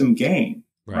does the system gain?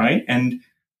 Right? And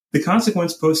the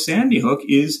consequence post Sandy Hook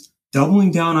is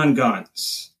doubling down on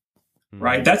guns.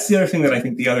 Right? That's the other thing that I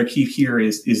think the other key here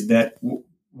is that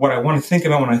what I want to think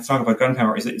about when I talk about gun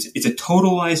power is that it's a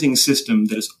totalizing system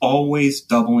that is always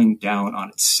doubling down on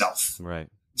itself. Right.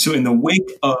 So in the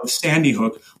wake of Sandy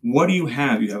Hook, what do you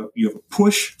have? You have a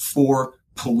push for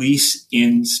police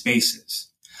in spaces.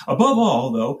 Above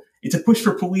all, though, it's a push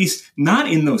for police not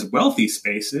in those wealthy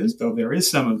spaces, though there is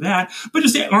some of that, but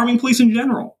just arming police in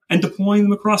general and deploying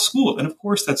them across schools. And of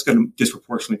course, that's going to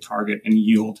disproportionately target and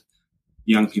yield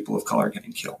young people of color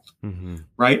getting killed.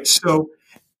 Right? So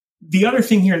the other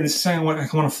thing here, and this is something I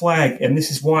want to flag, and this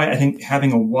is why I think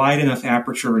having a wide enough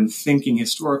aperture in thinking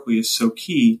historically is so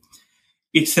key.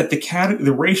 It's that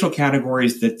the racial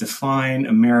categories that define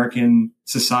American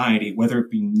society, whether it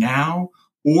be now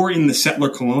or in the settler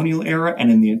colonial era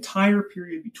and in the entire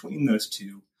period between those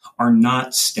two, are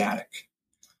not static.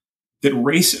 That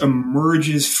race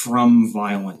emerges from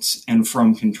violence and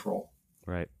from control.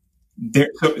 Right.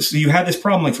 So you have this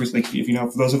problem, like if you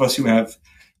know, for those of us who have,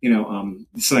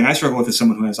 something I struggle with as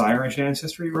someone who has Irish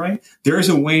ancestry, right? There is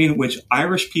a way in which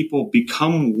Irish people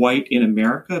become white in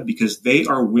America because they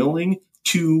are willing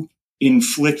to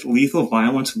inflict lethal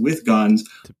violence with guns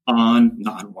on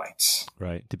non-whites.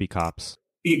 Right. To be cops.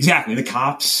 Exactly. The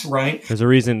cops, right? There's a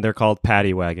reason they're called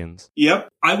paddy wagons. Yep.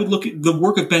 I would look at the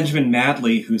work of Benjamin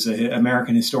Madley, who's an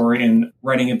American historian,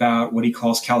 writing about what he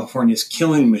calls California's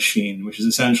killing machine, which is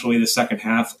essentially the second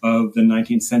half of the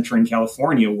 19th century in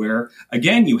California, where,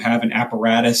 again, you have an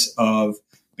apparatus of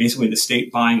basically the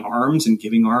state buying arms and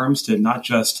giving arms to not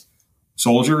just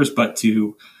soldiers, but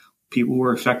to people who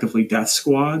were effectively death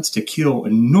squads to kill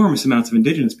enormous amounts of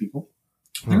indigenous people.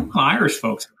 There are Irish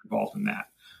folks involved in that.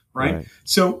 Right?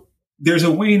 So there's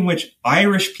a way in which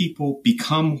Irish people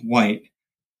become white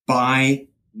by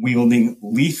wielding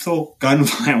lethal gun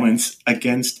violence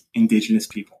against indigenous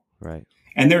people. Right.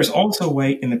 And there's also a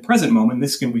way in the present moment,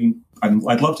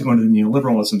 I'd love to go into the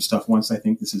neoliberalism stuff once I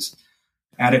think this is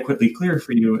adequately clear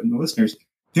for you and the listeners.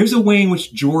 There's a way in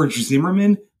which George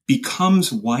Zimmerman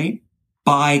becomes white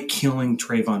by killing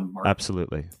Trayvon Martin.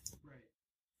 Absolutely.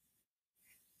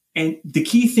 And the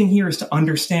key thing here is to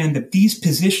understand that these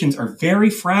positions are very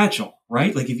fragile,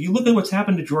 right? Like if you look at what's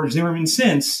happened to George Zimmerman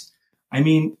since, I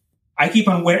mean, I keep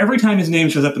on, every time his name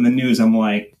shows up in the news, I'm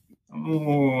like,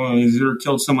 oh, he's either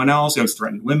killed someone else, he has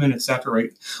threatened women, etc.,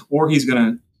 right? Or he's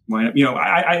going to wind up,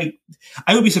 I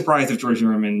would be surprised if George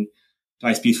Zimmerman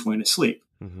dies peacefully in his sleep,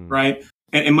 right?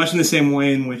 And much in the same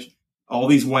way in which all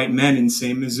these white men in,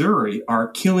 say, Missouri are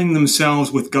killing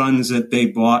themselves with guns that they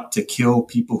bought to kill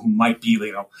people who might be,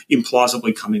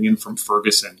 implausibly coming in from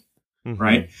Ferguson,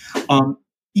 right?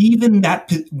 Even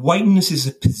that whiteness is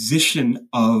a position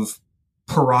of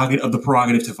the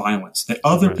prerogative to violence that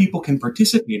other people can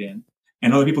participate in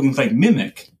and other people can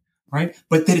mimic, right?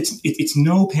 But that it's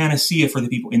no panacea for the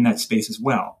people in that space as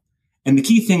well. And the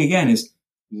key thing again is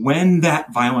when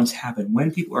that violence happens,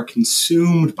 when people are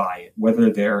consumed by it,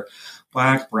 whether they're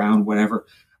black, brown, whatever,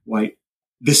 white,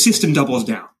 the system doubles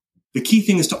down. The key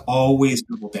thing is to always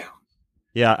double down.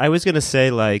 Yeah, I was going to say,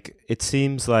 it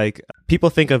seems like people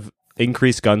think of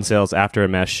increased gun sales after a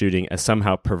mass shooting as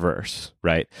somehow perverse,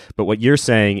 right? But what you're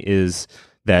saying is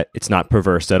that it's not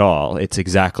perverse at all. It's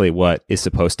exactly what is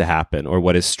supposed to happen or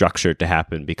what is structured to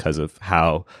happen because of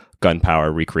how gun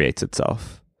power recreates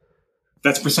itself.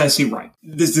 That's precisely right.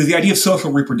 The idea of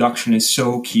social reproduction is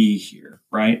so key here,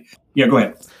 right? Yeah, go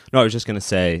ahead. No, I was just going to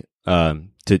say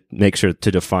to make sure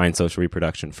to define social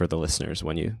reproduction for the listeners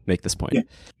when you make this point. Yeah.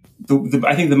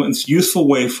 I think the most useful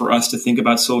way for us to think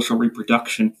about social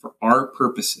reproduction for our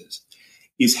purposes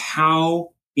is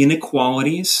how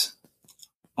inequalities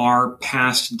are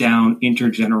passed down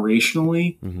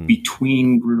intergenerationally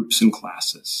between groups and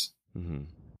classes.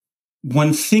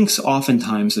 One thinks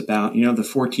oftentimes about, the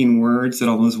 14 words that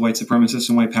all those white supremacists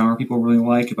and white power people really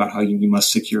like about how you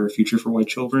must secure a future for white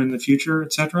children in the future,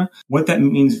 etc. What that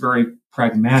means very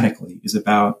pragmatically is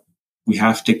about we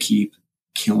have to keep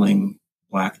killing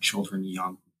black children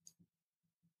young,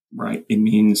 right? It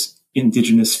means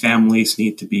indigenous families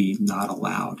need to be not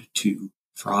allowed to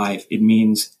thrive. It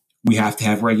means we have to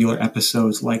have regular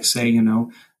episodes like, say,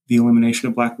 the elimination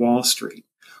of Black Wall Street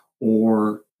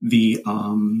or the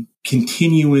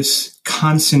continuous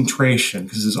concentration,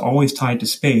 because it's always tied to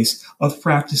space, of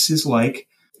practices like,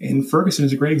 and Ferguson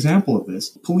is a great example of this,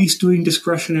 police doing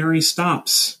discretionary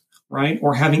stops, right?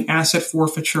 Or having asset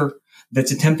forfeiture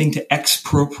that's attempting to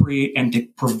expropriate and to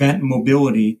prevent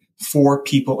mobility for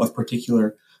people of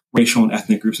particular racial and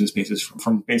ethnic groups and spaces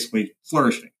from basically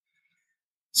flourishing.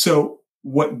 So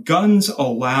what guns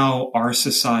allow our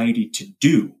society to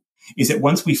do is that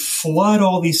once we flood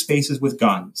all these spaces with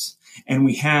guns and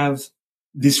we have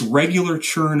this regular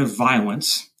churn of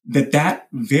violence, that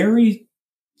very,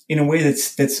 in a way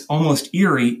that's almost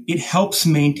eerie, it helps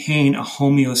maintain a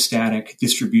homeostatic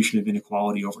distribution of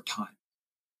inequality over time.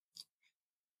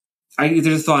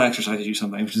 There's a thought exercise to do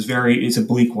something, which is it's a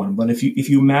bleak one, but if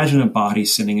you imagine a body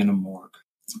sitting in a morgue,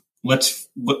 let's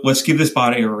give this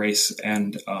body a race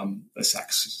and a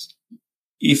sex.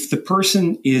 If the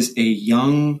person is a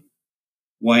young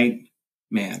white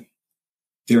man,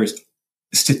 there is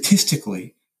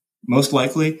statistically, most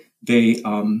likely, they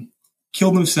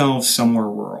killed themselves somewhere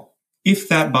rural, if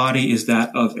that body is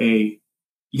that of a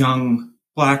young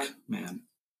black man,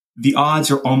 the odds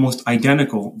are almost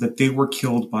identical that they were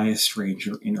killed by a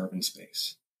stranger in urban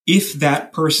space. If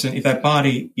that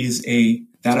body is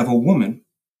that of a woman,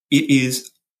 it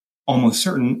is almost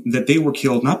certain that they were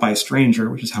killed not by a stranger,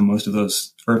 which is how most of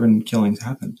those urban killings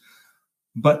happen,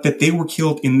 but that they were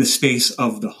killed in the space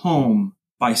of the home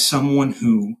by someone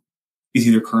who is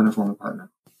either current or former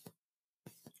partner.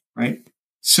 Right?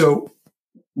 So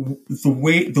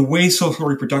the way social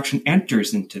reproduction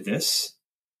enters into this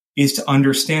is to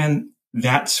understand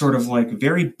that sort of like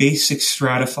very basic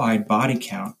stratified body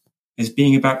count as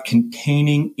being about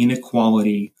containing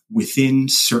inequality within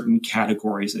certain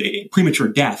categories, premature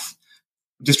death,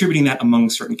 distributing that among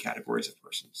certain categories of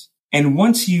persons. And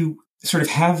once you sort of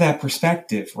have that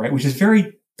perspective, right, which is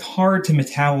very hard to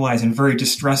metabolize and very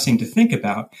distressing to think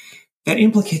about, that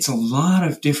implicates a lot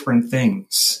of different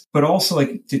things. But also,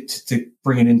 like, to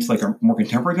bring it into like our more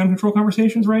contemporary gun control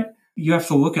conversations, right? You have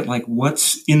to look at like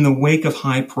what's in the wake of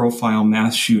high profile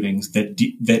mass shootings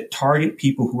that target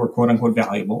people who are quote unquote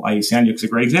valuable, i.e. Sanyuk's a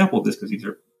great example of this because these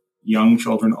are young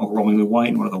children, overwhelmingly white,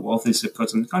 in one of the wealthiest zip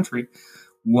codes in the country.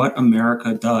 What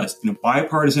America does in a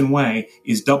bipartisan way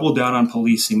is double down on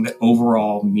policing that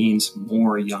overall means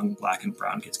more young black and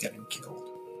brown kids getting killed.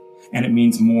 And it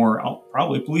means more,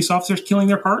 probably police officers killing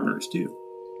their partners too.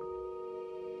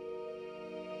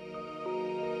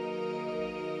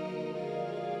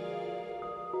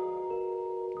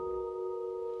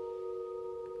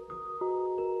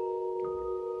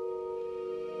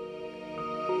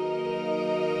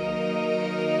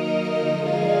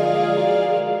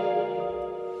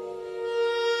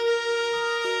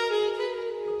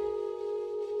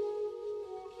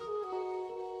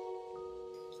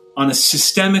 On a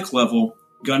systemic level,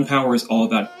 gun power is all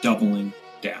about doubling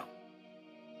down.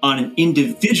 On an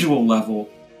individual level,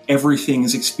 everything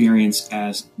is experienced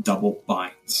as double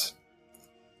binds,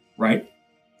 right?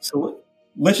 So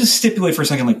let's just stipulate for a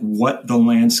second, like what the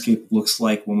landscape looks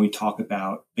like when we talk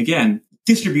about, again,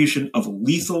 distribution of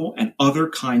lethal and other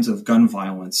kinds of gun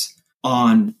violence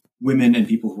on women and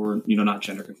people who are, not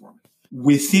gender conforming.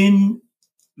 Within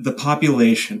the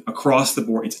population across the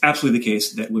board, it's absolutely the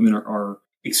case that women are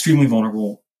extremely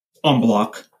vulnerable en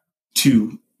bloc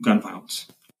to gun violence.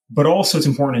 But also it's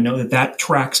important to know that that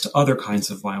tracks to other kinds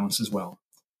of violence as well.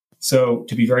 So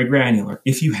to be very granular,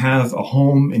 if you have a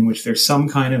home in which there's some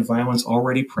kind of violence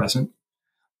already present,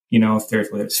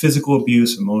 whether it's physical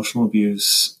abuse, emotional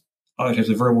abuse, other types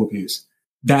of verbal abuse,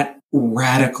 that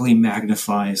radically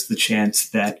magnifies the chance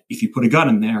that if you put a gun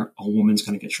in there, a woman's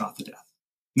going to get shot to death.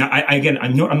 Now,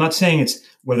 I'm not saying it's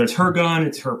whether it's her gun,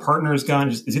 it's her partner's gun.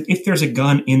 If there's a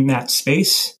gun in that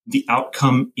space, the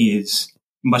outcome is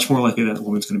much more likely that a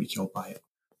woman's going to be killed by it.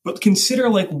 But consider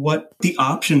like what the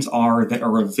options are that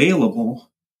are available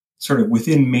sort of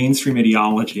within mainstream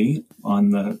ideology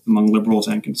among liberals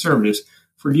and conservatives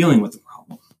for dealing with the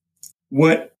problem.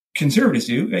 What conservatives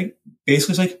do,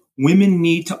 basically is like women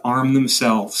need to arm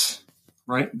themselves,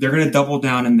 right? They're going to double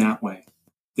down in that way.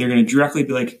 They're going to directly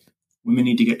be like, women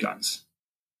need to get guns.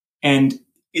 And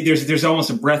there's almost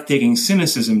a breathtaking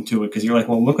cynicism to it because you're like,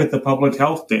 well, look at the public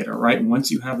health data, right? Once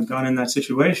you have a gun in that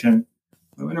situation,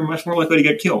 women are much more likely to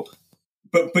get killed.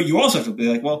 But you also have to be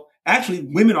like, well, actually,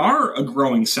 women are a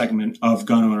growing segment of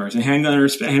gun owners and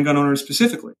handgun owners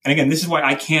specifically. And again, this is why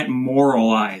I can't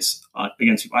moralize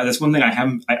against people. That's one thing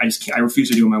I refuse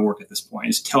to do in my work at this point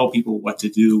is tell people what to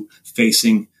do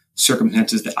facing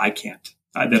circumstances that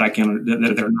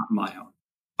that are not my own.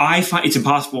 I find it's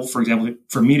impossible, for example,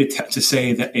 for me to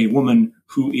say that a woman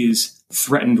who is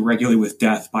threatened regularly with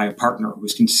death by a partner who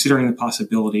is considering the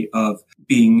possibility of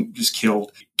being just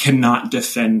killed cannot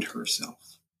defend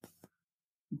herself.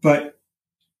 But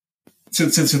so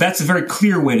that's a very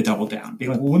clear way to double down.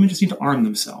 Being like, well, women just need to arm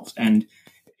themselves. And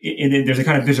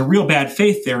there's a real bad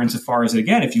faith there insofar as,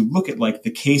 again, if you look at like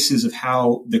the cases of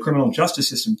how the criminal justice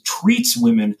system treats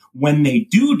women when they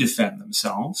do defend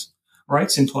themselves, right?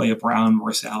 Centolia Brown,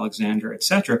 Marissa Alexander,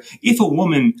 etc. If a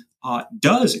woman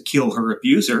does kill her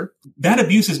abuser, that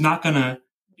abuse is not going to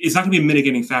be a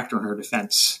mitigating factor in her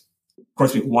defense. Of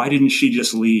course, why didn't she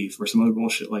just leave or some other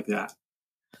bullshit like that?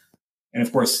 And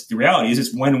of course, the reality is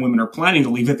it's when women are planning to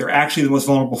leave that they're actually the most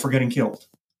vulnerable for getting killed,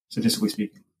 statistically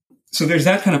speaking. So there's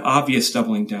that kind of obvious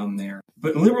doubling down there.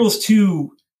 But liberals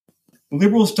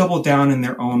double down in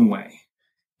their own way.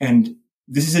 And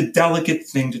this is a delicate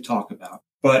thing to talk about.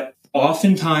 But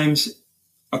oftentimes,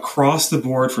 across the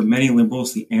board for many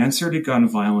liberals, the answer to gun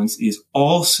violence is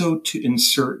also to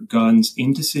insert guns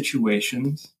into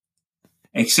situations,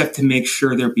 except to make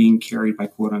sure they're being carried by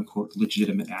quote-unquote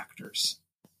legitimate actors.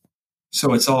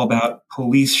 So it's all about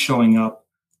police showing up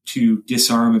to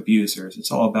disarm abusers.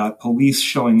 It's all about police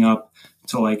showing up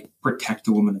to like protect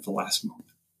the woman at the last moment.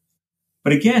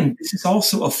 But again, this is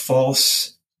also a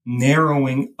false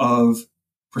narrowing of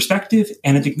perspective,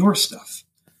 and it ignores stuff.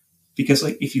 Because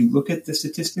like if you look at the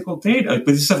statistical data, but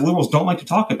this is stuff liberals don't like to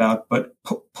talk about, but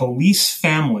police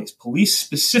families, police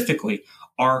specifically,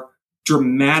 are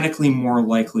dramatically more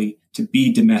likely to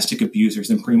be domestic abusers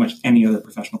than pretty much any other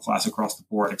professional class across the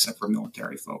board, except for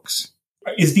military folks.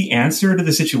 Is the answer to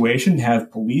the situation to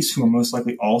have police who are most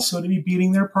likely also to be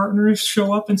beating their partners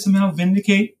show up and somehow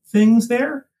vindicate things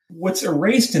there? What's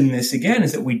erased in this, again,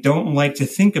 is that we don't like to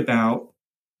think about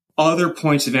other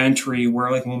points of entry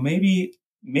where, like, well, maybe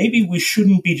we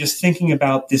shouldn't be just thinking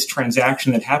about this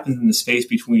transaction that happens in the space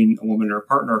between a woman or a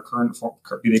partner, or current,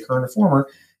 be they current or former,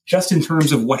 just in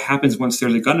terms of what happens once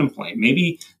there's a gun in play.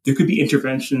 Maybe there could be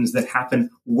interventions that happen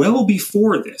well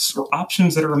before this, or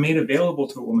options that are made available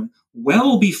to a woman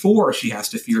well before she has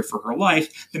to fear for her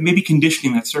life, that may be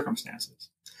conditioning that circumstances.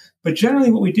 But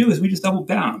generally what we do is we just double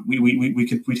down.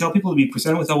 We tell people to be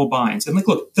presented with double binds. And like,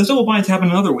 look, those double binds happen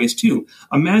in other ways too.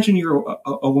 Imagine you're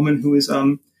a woman who is,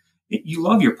 you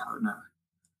love your partner.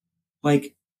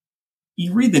 Like,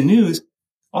 you read the news,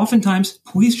 oftentimes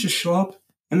police just show up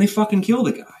and they fucking kill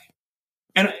the guy.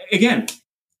 And again,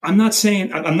 I'm not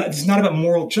saying, it's not about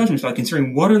moral judgment, it's about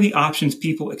considering what are the options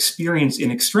people experience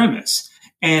in extremis.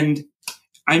 And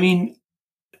I mean,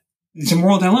 it's a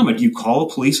moral dilemma. Do you call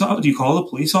a police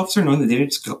officer knowing that they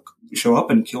just show up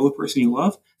and kill the person you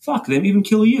love? Fuck, they may even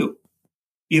kill you.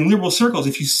 In liberal circles,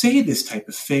 if you say this type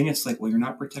of thing, it's like, well, you're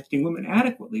not protecting women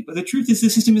adequately. But the truth is, the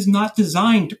system is not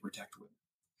designed to protect women.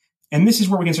 And this is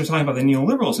where we can start talking about the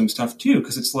neoliberalism stuff too,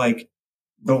 because it's like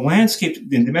the landscape,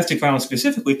 in domestic violence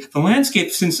specifically, the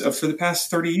landscape since for the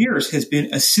past 30 years has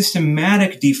been a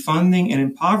systematic defunding and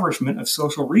impoverishment of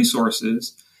social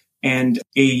resources and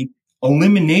a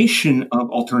elimination of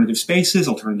alternative spaces,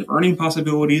 alternative earning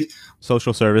possibilities.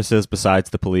 Social services besides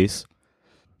the police.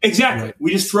 Exactly. Right.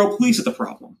 We just throw police at the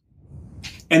problem.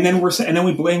 And then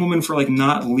we blame women for like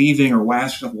not leaving, or why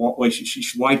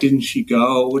didn't she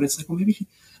go? And it's like, well,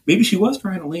 maybe she was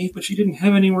trying to leave, but she didn't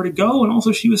have anywhere to go. And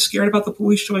also she was scared about the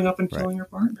police showing up and killing her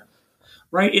partner.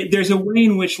 Right. There's a way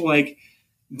in which like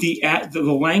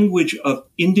the language of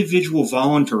individual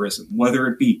voluntarism, whether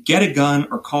it be get a gun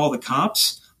or call the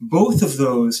cops, both of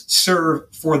those serve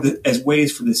as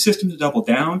ways for the system to double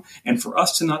down and for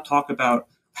us to not talk about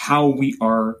how we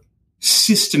are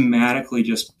systematically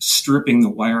just stripping the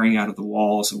wiring out of the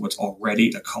walls of what's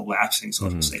already a collapsing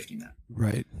social safety net.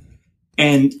 Right.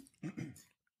 And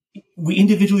we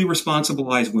individually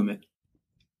responsibilize women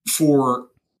for,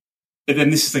 and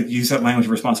then this is like, use that language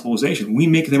of responsibilization. We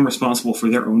make them responsible for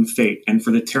their own fate and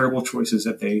for the terrible choices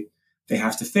that they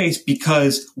have to face,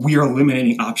 because we are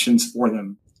eliminating options for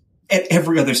them at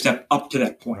every other step up to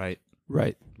that point.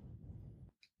 Right.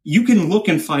 You can look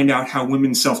and find out how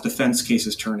women's self-defense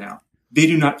cases turn out. They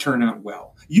do not turn out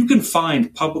well. You can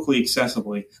find publicly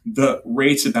accessibly the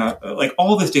rates about, like,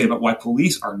 all this data about why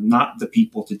police are not the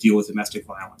people to deal with domestic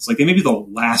violence. Like, they may be the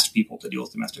last people to deal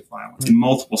with domestic violence in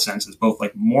multiple senses, both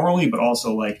like morally, but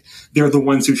also like they're the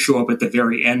ones who show up at the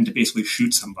very end to basically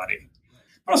shoot somebody.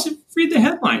 But also read the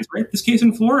headlines, right? This case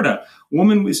in Florida,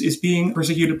 woman is being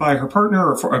persecuted by her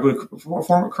partner or for a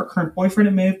former current boyfriend.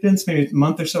 It may have been maybe a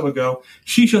month or so ago.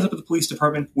 She shows up at the police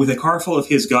department with a car full of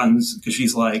his guns because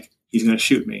she's like, he's going to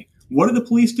shoot me. What do the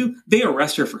police do? They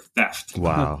arrest her for theft.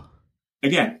 Wow.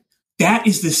 Again, that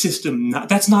is the system.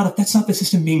 That's not the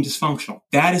system being dysfunctional.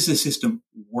 That is the system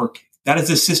working. That is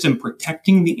the system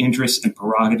protecting the interests and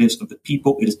prerogatives of the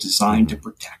people it is designed to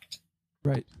protect.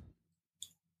 Right.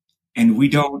 And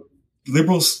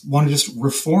liberals want to just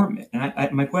reform it.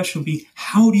 And my question would be,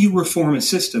 how do you reform a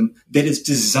system that is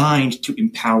designed to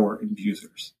empower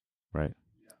abusers? Right.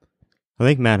 I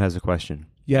think Matt has a question.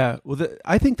 Yeah. Well,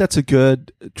 I think that's a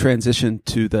good transition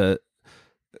to the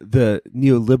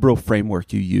neoliberal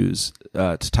framework you use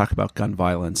to talk about gun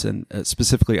violence and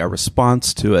specifically our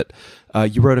response to it.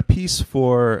 You wrote a piece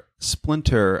for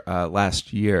Splinter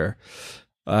last year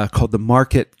called "The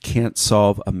Market Can't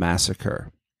Solve a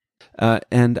Massacre."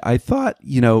 And I thought,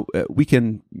 we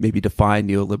can maybe define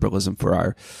neoliberalism for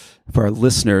our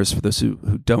listeners, for those who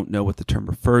don't know what the term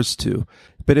refers to.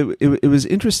 But it was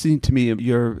interesting to me,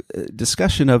 your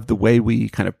discussion of the way we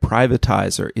kind of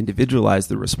privatize or individualize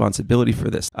the responsibility for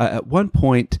this. At one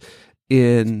point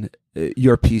in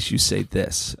your piece, you say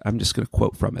this, I'm just going to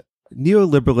quote from it.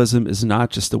 Neoliberalism is not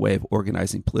just a way of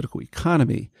organizing political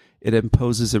economy. It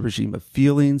imposes a regime of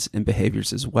feelings and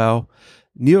behaviors as well.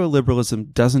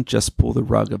 Neoliberalism doesn't just pull the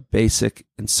rug of basic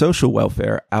and social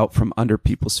welfare out from under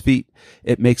people's feet.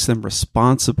 It makes them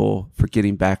responsible for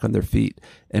getting back on their feet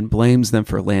and blames them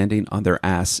for landing on their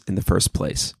ass in the first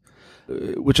place,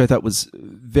 which I thought was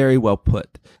very well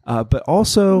put. But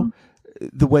also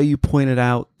the way you pointed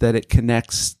out that it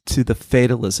connects to the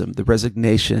fatalism, the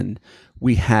resignation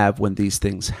we have when these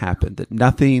things happen, that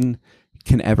nothing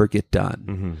can ever get done.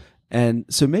 Mm-hmm. And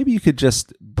so maybe you could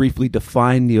just briefly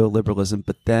define neoliberalism,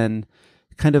 but then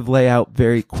kind of lay out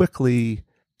very quickly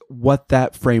what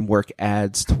that framework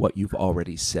adds to what you've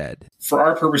already said. For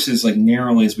our purposes, like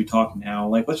narrowly as we talk now,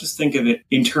 like let's just think of it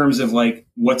in terms of like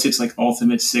what's its like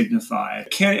ultimate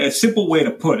signified. A simple way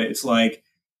to put it, it's like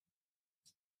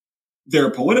there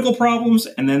are political problems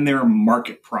and then there are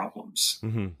market problems.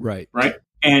 Mm-hmm. Right. Right.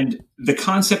 And the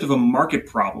concept of a market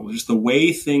problem, just the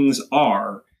way things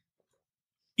are,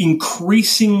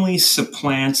 increasingly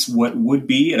supplants what would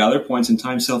be at other points in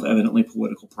time self-evidently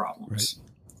political problems.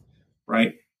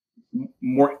 Right?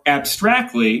 More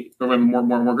abstractly, or more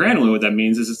granularly, what that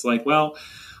means is it's like, well,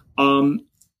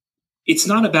 it's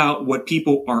not about what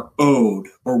people are owed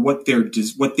or what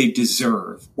they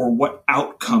deserve or what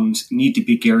outcomes need to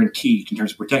be guaranteed in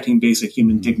terms of protecting basic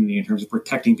human dignity, in terms of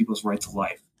protecting people's right to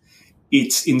life.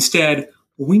 It's instead,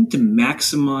 we need to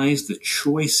maximize the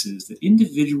choices that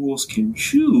individuals can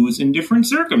choose in different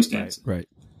circumstances.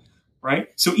 Right.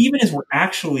 So even as we're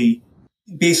actually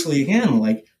basically, again,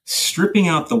 like stripping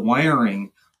out the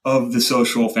wiring of the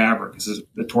social fabric, this is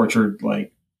the tortured,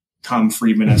 like Tom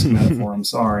Friedman-esque metaphor, I'm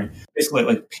sorry. Basically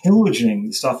like pillaging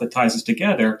the stuff that ties us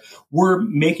together, we're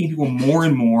making people more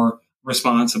and more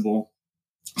responsible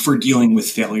for dealing with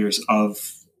failures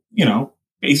of,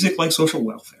 basic like social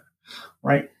welfare.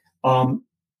 Right.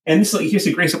 And this, like, here's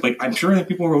the great stuff. Like, I'm sure that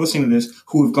people who are listening to this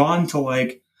who have gone to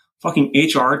like fucking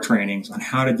HR trainings on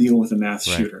how to deal with a mass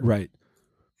shooter. Right.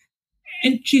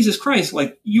 And Jesus Christ,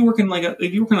 like you work in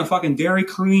if you work in a fucking Dairy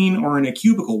Queen or in a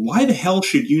cubicle, why the hell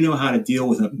should you know how to deal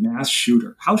with a mass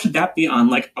shooter? How should that be on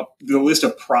like the list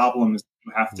of problems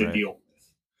you have to deal with?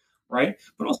 Right.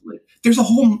 But also, like, there's a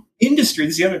whole industry.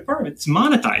 This is the other part of it. It's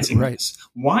monetizing this.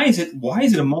 Why is it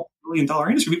a multi-billion-dollar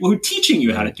industry? People who are teaching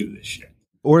you how to do this shit.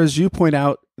 Or as you point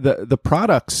out, the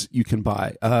products you can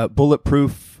buy,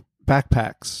 bulletproof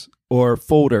backpacks or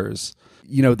folders.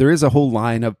 There is a whole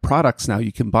line of products now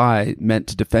you can buy meant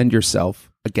to defend yourself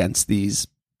against these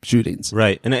shootings.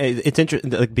 Right. And it's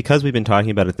interesting, like, because we've been talking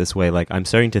about it this way, like I'm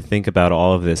starting to think about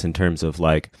all of this in terms of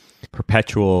like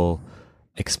perpetual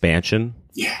expansion.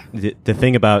 Yeah. The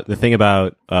thing about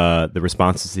the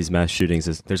responses to these mass shootings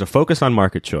is there's a focus on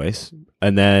market choice,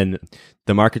 and then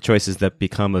the market choices that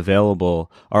become available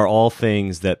are all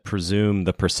things that presume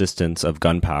the persistence of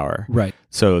gun power. Right.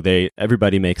 So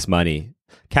everybody makes money,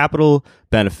 capital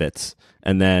benefits,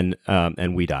 and then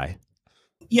and we die.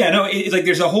 Yeah. No. It's like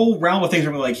there's a whole realm of things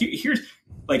where we're like, here's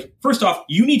like, first off,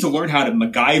 you need to learn how to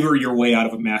MacGyver your way out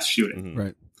of a mass shooting,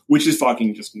 right? Which is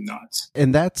fucking just nuts.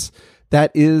 And that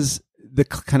is the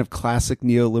kind of classic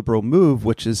neoliberal move,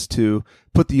 which is to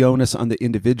put the onus on the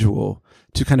individual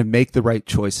to kind of make the right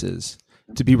choices,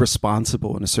 to be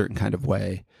responsible in a certain kind of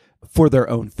way for their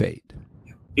own fate.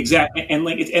 Exactly. And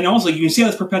and also you can see how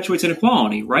this perpetuates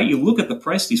inequality, right? You look at the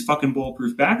price of these fucking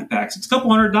bulletproof backpacks, it's a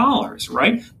couple $100s,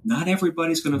 right? Not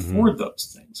everybody's going to afford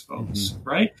those things, folks,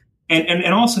 right?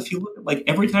 And also, if you look at like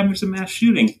every time there's a mass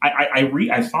shooting,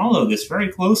 I follow this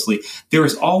very closely. There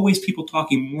is always people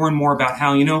talking more and more about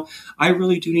how, I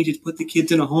really do need to put the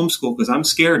kids in a homeschool because I'm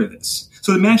scared of this.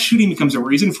 So the mass shooting becomes a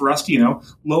reason for us to,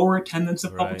 lower attendance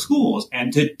of public schools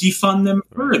and to defund them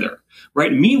further.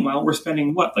 Right. Meanwhile, we're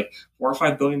spending like $4 or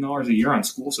 $5 billion a year on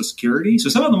school security. So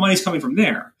some of the money's coming from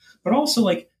there, but also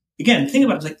like, again, think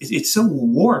about it, it's so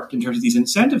warped in terms of these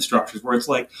incentive structures where it's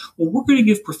like, well, we're going to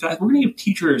give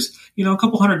teachers, a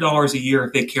couple $100s a year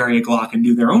if they carry a Glock and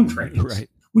do their own trainings, right?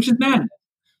 Which is madness.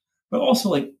 But also,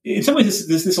 like, in some ways,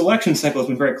 this election cycle has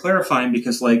been very clarifying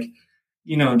because, like,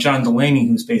 John Delaney,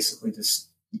 who's basically just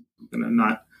going to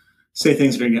not say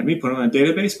things that are going to get me put on a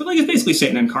database, but like it's basically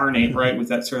Satan incarnate, right? With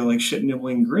that sort of like shit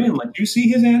nibbling grin. Like, do you see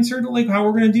his answer to like how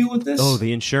we're going to deal with this? Oh,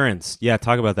 the insurance. Yeah,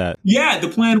 talk about that. Yeah, the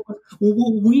plan was,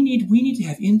 well, we need to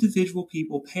have individual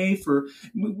people pay for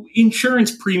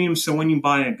insurance premiums. So when you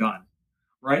buy a gun,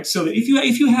 right? So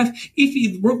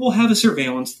we'll have a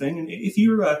surveillance thing, and if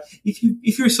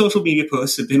your social media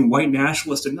posts have been white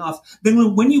nationalist enough,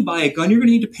 then when you buy a gun, you're going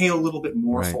to need to pay a little bit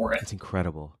more for it. That's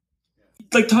incredible.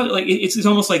 It's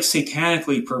almost like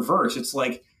satanically perverse. It's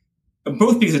like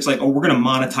both because it's like, oh, we're going to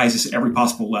monetize this at every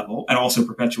possible level and also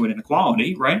perpetuate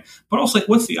inequality, right? But also, like,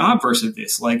 what's the obverse of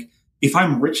this? Like, if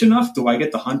I'm rich enough, do I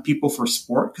get to hunt people for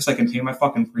sport because I can pay my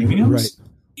fucking premiums? Right.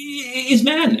 It's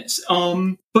madness.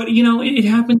 But it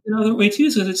happens another way too.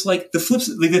 So it's like the flips,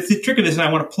 the trick of this, and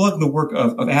I want to plug the work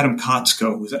of Adam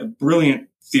Kotsko, who's a brilliant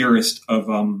theorist of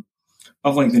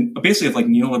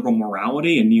neoliberal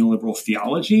morality and neoliberal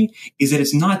theology, is that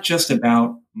it's not just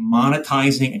about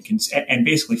monetizing and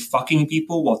basically fucking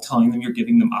people while telling them you're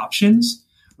giving them options,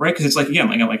 right? Because it's like, again,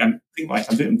 I'm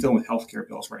dealing with healthcare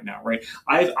bills right now, right?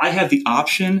 I have the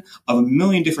option of a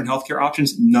million different healthcare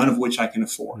options, none of which I can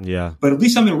afford. Yeah. But at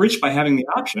least I'm enriched by having the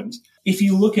options. If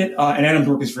you look at, and Adam's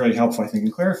work is very helpful, I think,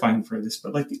 in clarifying for this,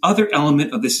 but like the other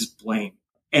element of this is blame.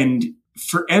 And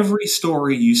for every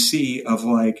story you see of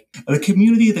like the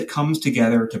community that comes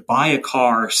together to buy a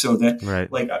car so that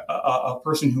like a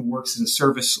person who works as a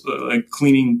service, like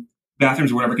cleaning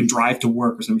bathrooms or whatever, can drive to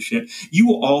work or some shit, you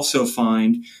will also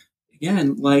find,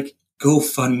 again, like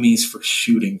GoFundMes for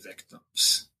shooting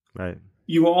victims. Right.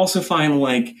 You will also find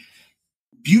like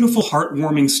beautiful,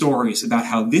 heartwarming stories about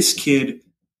how this kid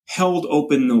held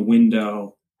open the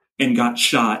window and got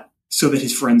shot so that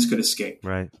his friends could escape.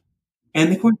 Right. And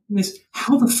the question is,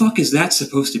 how the fuck is that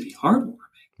supposed to be heartwarming?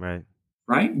 Right.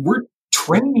 Right? We're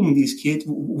training these kids.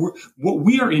 What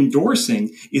we are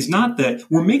endorsing is not that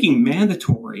we're making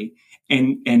mandatory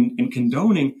and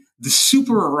condoning the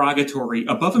supererogatory,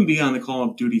 above and beyond the call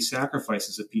of duty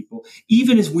sacrifices of people,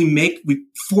 even as we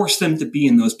force them to be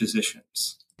in those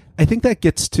positions. I think that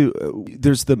gets to,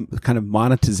 there's the kind of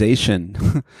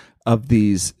monetization of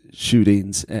these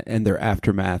shootings and their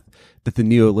aftermath that the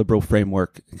neoliberal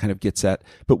framework kind of gets at.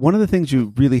 But one of the things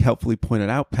you really helpfully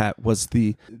pointed out, Pat, was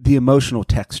the emotional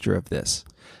texture of this.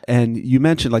 And you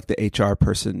mentioned like the HR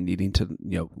person needing to,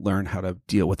 learn how to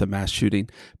deal with a mass shooting.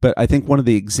 But I think one of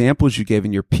the examples you gave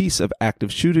in your piece of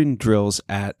active shooting drills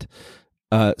at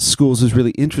schools is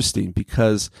really interesting,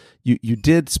 because you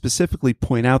did specifically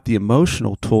point out the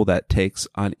emotional toll that takes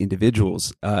on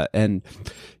individuals.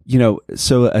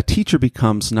 So a teacher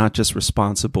becomes not just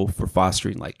responsible for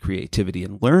fostering like creativity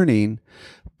and learning,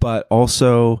 but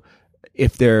also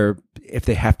if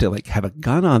they have to like have a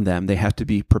gun on them, they have to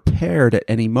be prepared at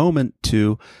any moment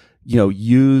to,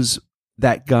 use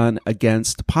that gun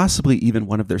against possibly even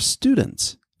one of their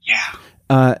students.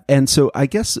 Yeah. And so I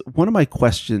guess one of my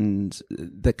questions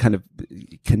that kind of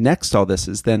connects to all this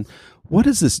is then, what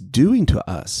is this doing to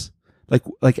us?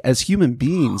 Like as human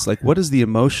beings, like what is the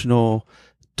emotional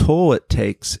toll it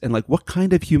takes? And like, what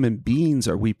kind of human beings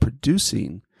are we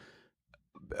producing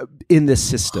in this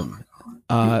system?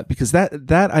 Because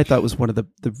that I thought was one of the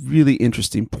really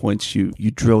interesting points you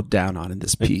drilled down on in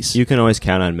this piece. You can always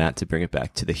count on Matt to bring it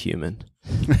back to the human.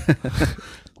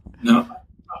 No,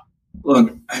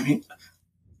 look, I mean,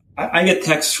 I get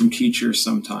texts from teachers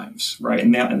sometimes, right?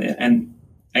 And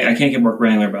I can't get more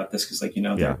granular about this because, like,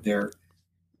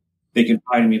 they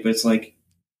confide in me, but it's like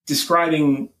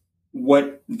describing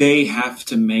what they have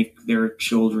to make their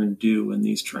children do in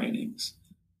these trainings.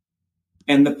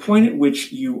 And the point at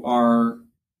which you are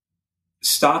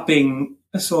stopping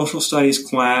a social studies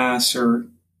class or,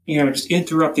 just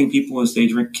interrupting people as they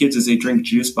drink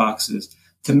juice boxes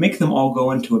to make them all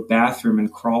go into a bathroom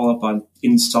and crawl up on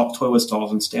toilet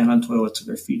stalls and stand on toilets so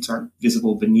their feet aren't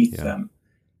visible beneath them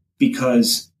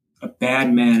because a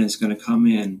bad man is going to come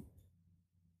in.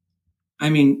 I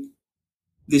mean,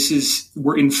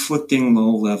 we're inflicting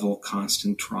low-level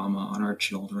constant trauma on our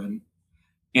children.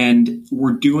 And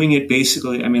we're doing it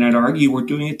basically, I mean, I'd argue we're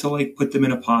doing it to like put them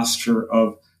in a posture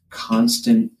of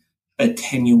constant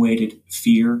attenuated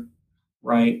fear,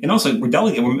 right? And also we're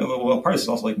delegating, part of this is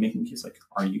also like making kids like,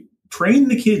 train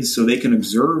the kids so they can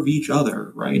observe each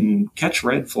other, right? And catch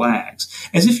red flags,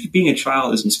 as if being a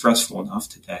child isn't stressful enough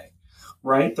today,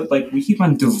 right? But like we keep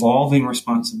on devolving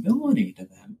responsibility to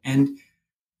them and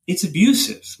it's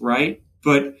abusive, right?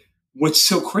 But what's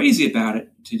so crazy about it,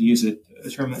 to use a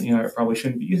term that I probably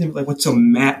shouldn't be using, but like what's so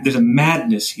there's a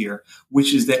madness here,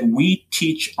 which is that we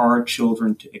teach our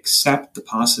children to accept the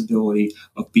possibility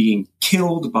of being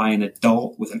killed by an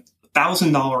adult with a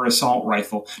 $1,000 assault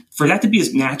rifle, for that to be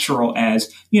as natural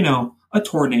as a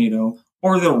tornado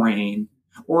or the rain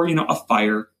or a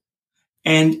fire.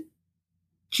 And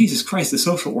Jesus Christ, the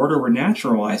social order we're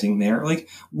naturalizing there, like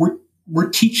we're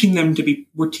teaching them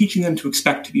to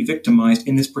expect to be victimized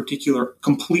in this particular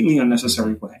completely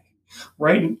unnecessary way,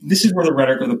 right? And this is where the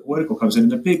rhetoric of the political comes in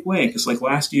a big way, because like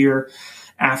last year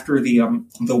after the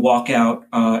walkout,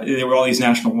 there were all these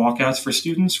national walkouts for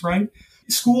students, right?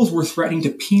 Schools were threatening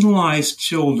to penalize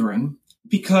children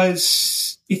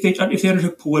Because if they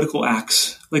undertook political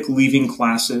acts like leaving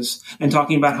classes and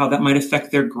talking about how that might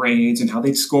affect their grades and how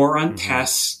they'd score on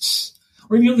tests,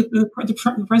 or even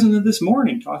the president this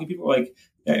morning talking to people like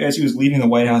as he was leaving the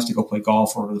White House to go play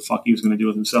golf or whatever the fuck he was going to do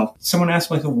with himself. Someone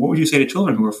asked like, "What would you say to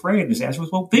children who are afraid?" And his answer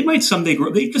was, "Well, they might someday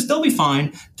grow. They'll be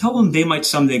fine. Tell them they might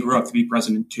someday grow up to be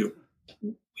president too."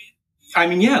 I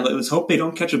mean, yeah, let's hope they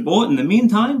don't catch a bullet in the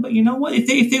meantime. But you know what? If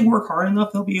they work hard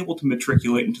enough, they'll be able to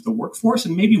matriculate into the workforce,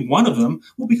 and maybe one of them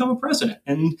will become a president.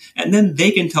 And then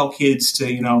they can tell kids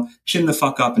to, chin the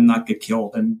fuck up and not get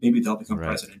killed, and maybe they'll become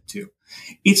president too.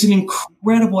 It's an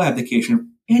incredible abdication of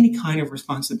any kind of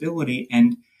responsibility,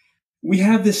 and we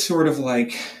have this sort of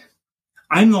like,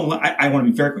 I want to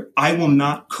be very clear. I will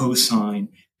not co-sign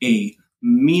a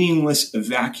meaningless,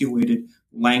 evacuated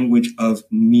language of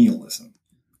nihilism.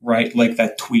 Right, like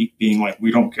that tweet being like, "We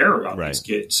don't care about these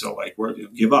kids, so like we're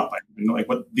give up." Like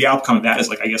what the outcome of that is,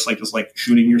 like I guess like just like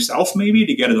shooting yourself maybe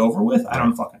to get it over with. I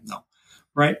don't fucking know,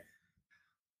 right?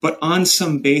 But on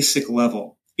some basic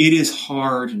level, it is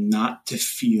hard not to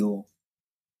feel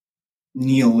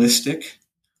nihilistic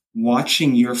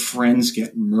watching your friends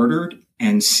get murdered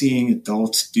and seeing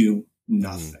adults do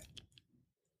nothing.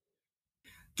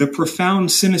 The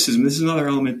profound cynicism. This is another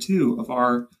element too of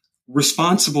our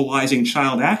responsibilizing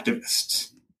child activists,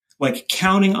 like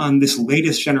counting on this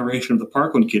latest generation of the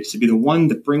Parkland kids to be the one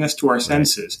that bring us to our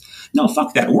senses. No,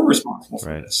 fuck that. We're responsible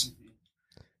for this.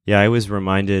 Yeah, I was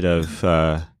reminded of,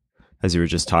 as you were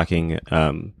just talking,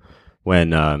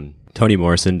 when Toni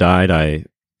Morrison died,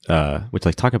 which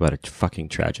like talk about a fucking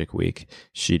tragic week.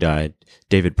 She died.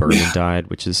 David Berman died,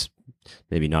 which is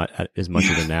maybe not as much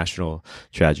of a national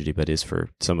tragedy, but is for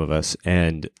some of us.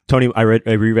 And I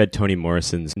reread Toni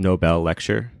Morrison's Nobel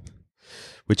lecture,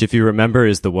 which, if you remember,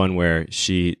 is the one where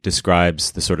she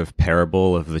describes the sort of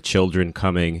parable of the children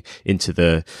coming into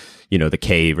the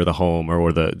cave or the home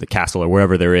or the castle or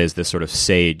wherever there is this sort of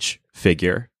sage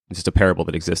figure. It's just a parable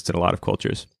that exists in a lot of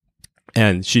cultures.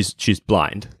 And she's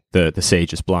blind. The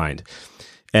sage is blind.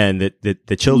 And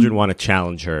the children want to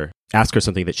challenge her, ask her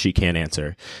something that she can't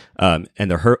answer. And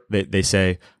they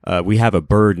say, "We have a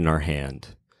bird in our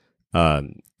hand.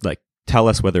 Like, tell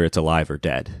us whether it's alive or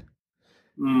dead."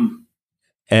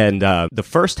 And the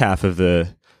first half of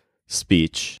the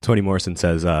speech, Toni Morrison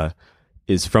says,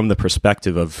 is from the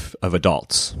perspective of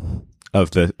adults,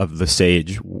 of the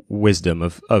sage wisdom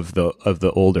of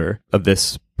the older, of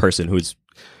this person who's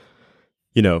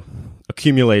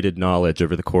accumulated knowledge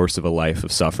over the course of a life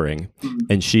of suffering.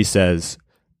 And she says,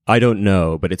 "I don't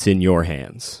know, but it's in your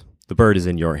hands. The bird is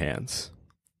in your hands."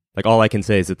 Like, all I can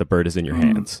say is that the bird is in your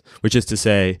hands, which is to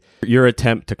say, your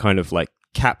attempt to kind of like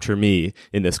capture me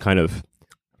in this kind of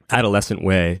adolescent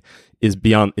way is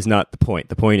not the point.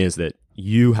 The point is that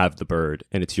you have the bird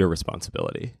and it's your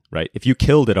responsibility, right? If you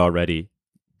killed it already,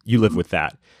 you live with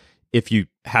that. If you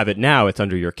have it now, it's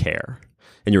under your care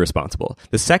and you're responsible.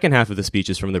 The second half of the speech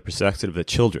is from the perspective of the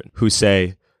children who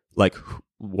say, like,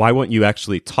 "Why won't you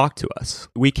actually talk to us?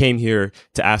 We came here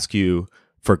to ask you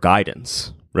for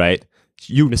guidance, right?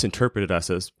 You misinterpreted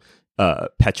us as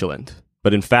petulant.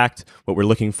 But in fact, what we're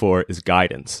looking for is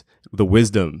guidance, the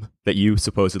wisdom that you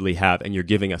supposedly have, and you're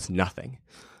giving us nothing."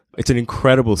 It's an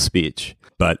incredible speech,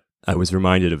 but I was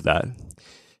reminded of that.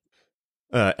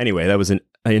 Anyway,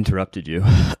 I interrupted you.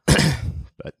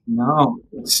 But no,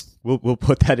 we'll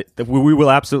put that. We will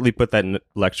absolutely put that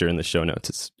lecture in the show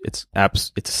notes. It's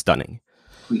stunning.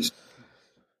 Please.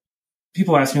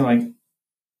 People ask me like,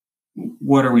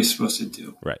 "What are we supposed to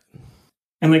do?" Right.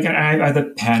 And like I have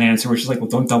the pat answer, which is like, "Well,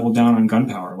 don't double down on gun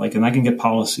power." Like, and I can get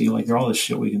policy. Like, there are all this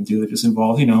shit we can do that just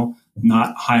involve,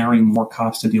 not hiring more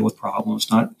cops to deal with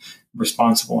problems, not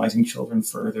responsibilizing children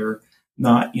further,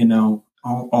 not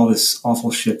all this awful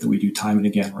shit that we do time and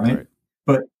again, right?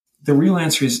 But the real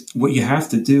answer is what you have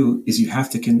to do is you have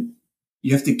to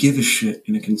give a shit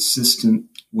in a consistent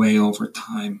way over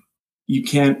time. You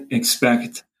can't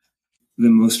expect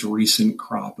the most recent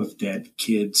crop of dead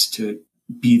kids to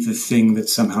be the thing that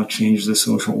somehow changes the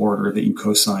social order that you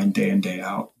co-sign day in, day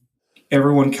out.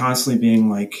 Everyone constantly being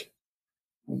like,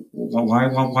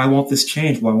 why won't this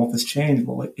change? Why won't this change?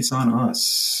 Well, it's on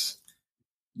us.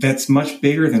 That's much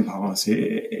bigger than policy.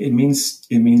 It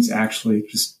means actually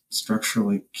just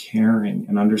structurally caring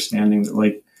and understanding that,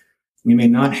 like, we may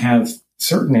not have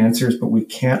certain answers, but we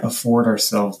can't afford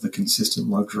ourselves the consistent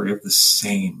luxury of the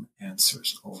same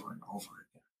answers over and over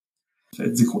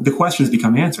again. The questions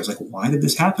become answers. Like, why did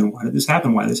this happen? Why did this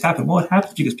happen? Why did this happen? Well, it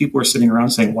happens because people are sitting around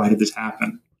saying, why did this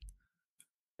happen?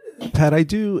 Pat, I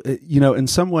do, in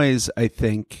some ways, I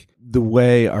think the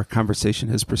way our conversation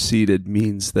has proceeded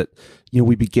means that,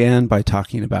 we began by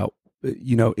talking about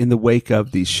in the wake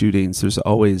of these shootings, there's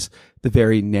always the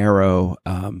very narrow,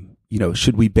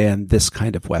 should we ban this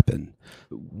kind of weapon?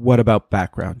 What about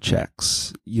background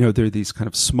checks? There are these kind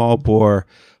of small bore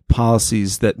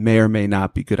policies that may or may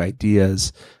not be good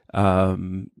ideas,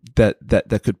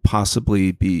 that could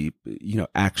possibly be,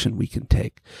 action we can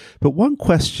take. But one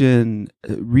question,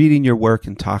 reading your work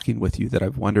and talking with you, that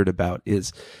I've wondered about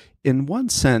is, in one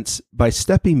sense, by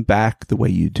stepping back the way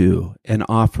you do and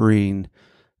offering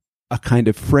a kind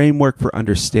of framework for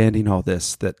understanding all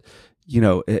this, that,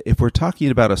 if we're talking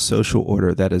about a social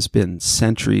order that has been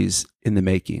centuries in the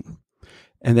making,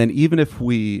 and then even if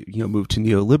we, move to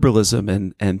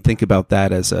neoliberalism and think about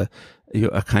that as a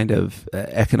kind of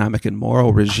economic and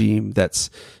moral regime that's,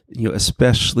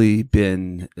 especially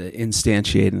been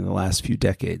instantiated in the last few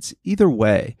decades. Either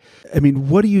way, I mean,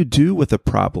 what do you do with a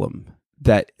problem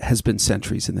that has been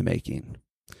centuries in the making?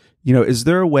 Is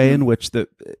there a way in which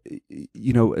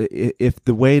if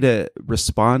the way to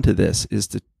respond to this is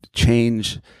to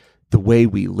change the way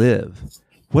we live,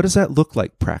 what does that look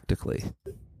like practically?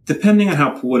 Depending on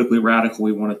how politically radical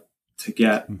we want it to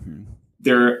get,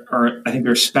 there are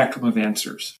a spectrum of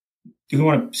answers. Do we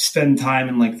want to spend time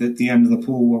in the end of the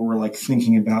pool where we're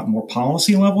thinking about more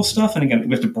policy level stuff? And again,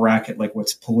 we have to bracket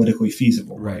what's politically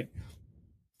feasible, right?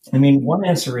 I mean, one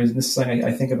answer is, and this is something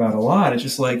I think about a lot, it's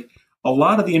just a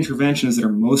lot of the interventions that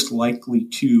are most likely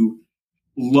to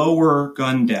lower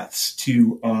gun deaths,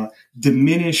 to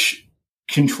diminish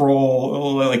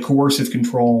control, like coercive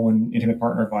control and intimate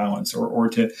partner violence, or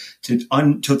to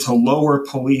lower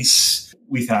police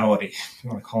lethality, if you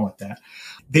want to call it that.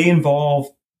 They involve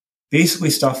basically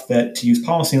stuff that, to use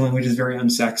policy language, is very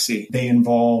unsexy. They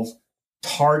involve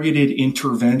targeted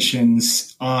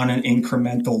interventions on an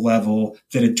incremental level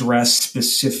that address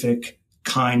specific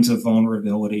kinds of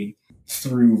vulnerability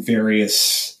through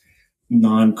various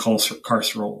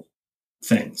non-carceral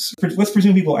things. Let's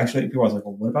presume people are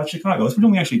well, what about Chicago? Let's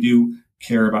presume we actually do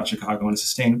care about Chicago in a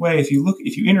sustained way. If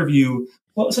you interview,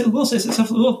 we'll say stuff,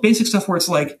 little basic stuff where it's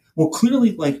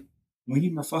clearly, we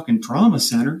need more fucking trauma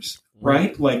centers,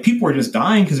 right? People are just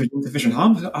dying because there's insufficient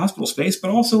hospital space, but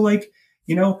also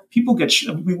people get,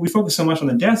 we focus so much on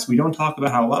the deaths. We don't talk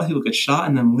about how a lot of people get shot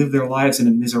and then live their lives in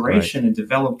immiseration and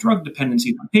develop drug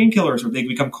dependency on painkillers, or they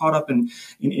become caught up in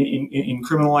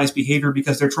criminalized behavior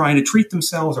because they're trying to treat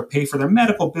themselves or pay for their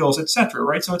medical bills, etc.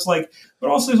 Right? So it's but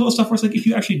also there's a little stuff where it's if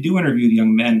you actually do interview the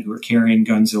young men who are carrying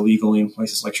guns illegally in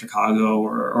places like Chicago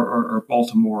or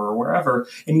Baltimore or wherever,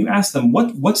 and you ask them,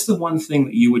 what's the one thing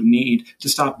that you would need to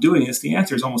stop doing this? The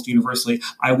answer is almost universally,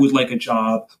 I would like a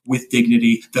job with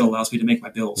dignity that allows me to make my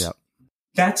bills. Yep.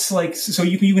 That's so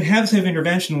you can have this type of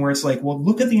intervention where it's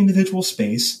look at the individual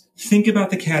space, think about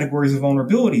the categories of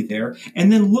vulnerability there,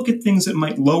 and then look at things that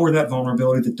might lower that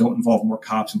vulnerability that don't involve more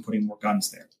cops and putting more guns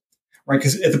there. Right?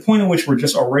 Because at the point in which we're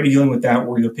just already dealing with that,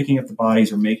 we're either picking up the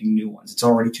bodies or making new ones. It's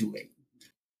already too late.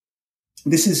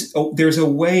 There's a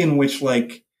way in which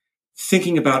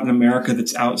thinking about an America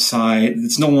that's outside,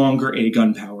 that's no longer a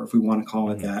gun power, if we want to call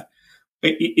it that,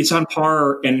 it's on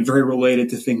par and very related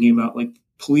to thinking about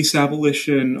police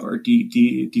abolition or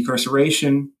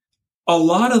decarceration. A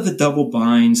lot of the double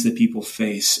binds that people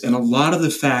face, and a lot of the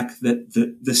fact that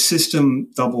the system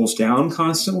doubles down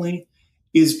constantly,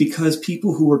 is because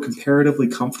people who are comparatively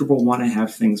comfortable want to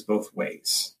have things both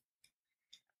ways.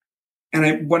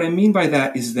 And what I mean by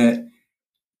that is that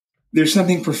there's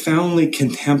something profoundly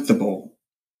contemptible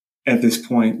at this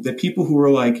point, that people who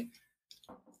are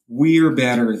we're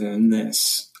better than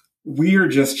this. We're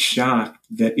just shocked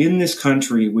that in this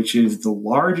country, which is the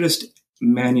largest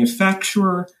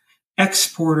manufacturer,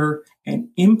 exporter, and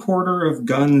importer of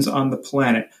guns on the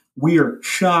planet, we are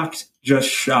just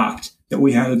shocked that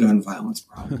we have a gun violence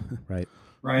problem. Right.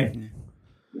 Right?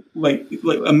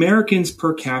 Mm-hmm. Americans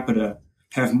per capita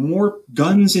have more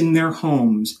guns in their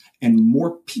homes and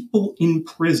more people in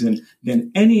prison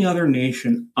than any other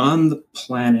nation on the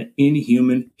planet in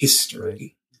human history.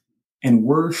 Right. And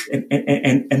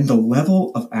and the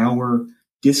level of our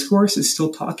discourse is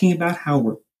still talking about how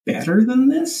we're better than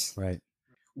this. Right.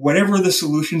 Whatever the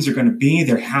solutions are going to be,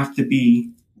 they have to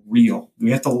be real. We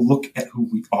have to look at who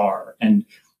we are, and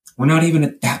we're not even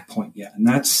at that point yet. And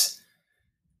that's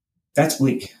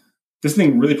bleak. There's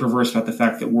something really perverse about the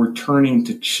fact that we're turning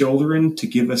to children to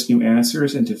give us new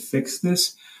answers and to fix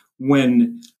this,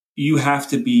 when you have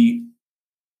to be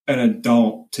an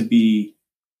adult to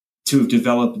have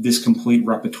developed this complete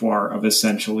repertoire of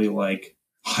essentially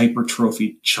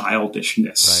hypertrophy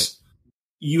childishness. Right.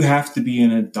 You have to be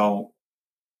an adult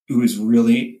who is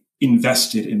really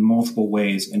invested in multiple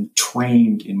ways and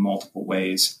trained in multiple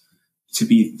ways to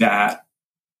be that,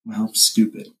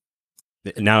 stupid.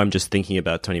 now I'm just thinking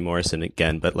about Toni Morrison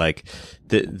again, but like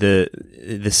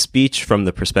the speech from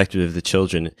the perspective of the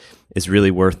children is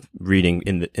really worth reading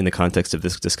in the context of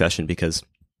this discussion, because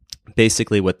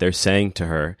basically what they're saying to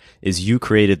her is, you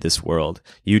created this world,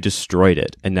 you destroyed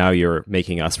it, and now you're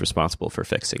making us responsible for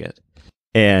fixing it.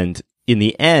 And in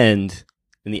the end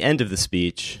of the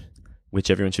speech, which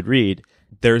everyone should read,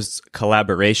 there's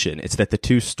collaboration. It's that the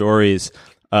two stories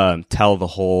tell the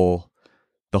whole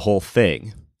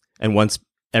thing. And once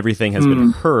everything has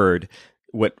been heard,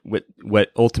 what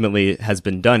ultimately has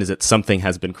been done is that something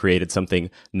has been created, something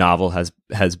novel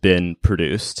has been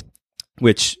produced,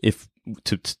 which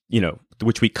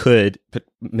which we could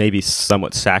maybe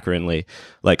somewhat saccharinely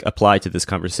like apply to this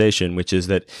conversation, which is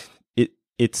that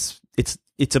it's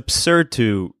absurd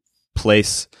to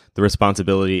place the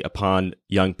responsibility upon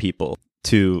young people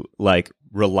to like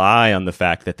rely on the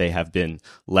fact that they have been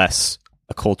less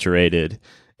acculturated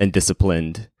and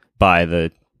disciplined by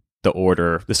the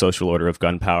social order of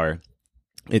gun power.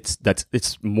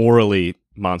 It's morally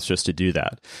monstrous to do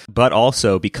that. But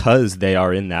also, because they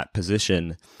are in that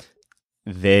position,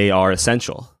 they are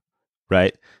essential,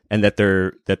 right? And that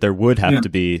there would have to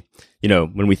be,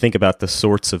 when we think about the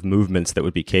sorts of movements that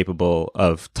would be capable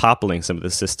of toppling some of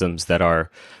the systems that are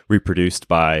reproduced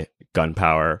by gun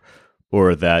power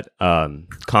or that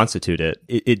constitute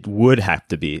it would have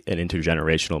to be an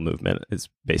intergenerational movement, is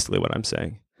basically what I'm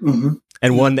saying. Mm-hmm.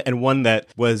 And one that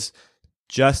was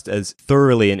just as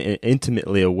thoroughly and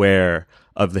intimately aware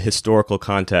of the historical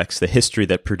context, the history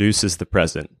that produces the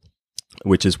present,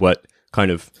 which is what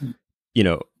kind of,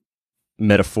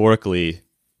 metaphorically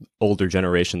older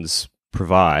generations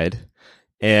provide,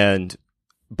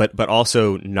 but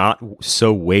also not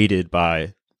so weighted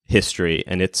by history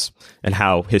and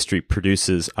how history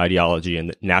produces ideology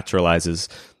and naturalizes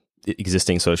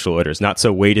existing social orders, not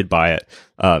so weighted by it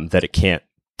that it can't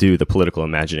do the political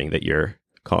imagining that you're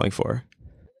calling for.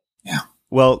 Yeah.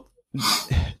 Well,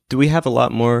 do we have a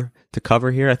lot more to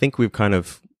cover here? I think we're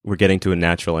getting to a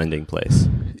natural ending place.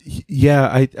 Yeah,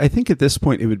 I think at this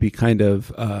point it would be kind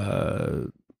of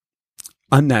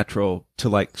unnatural to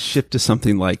like shift to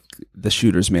something like the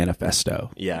Shooter's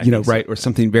Manifesto. Yeah, right? Or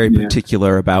something very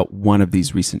particular about one of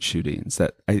these recent shootings.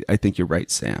 That I think you're right,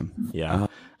 Sam. Yeah.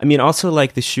 I mean, also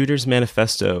like the Shooter's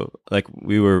Manifesto, like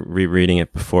we were rereading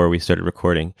it before we started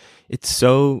recording. It's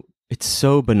so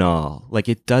banal. Like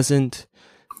it doesn't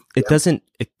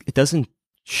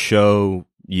show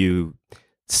you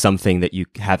something that you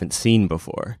haven't seen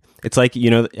before. It's like, I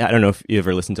don't know if you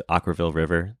ever listened to Aquaville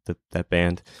River, that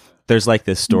band. There's like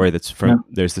this story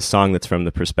there's this song that's from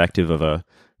the perspective of a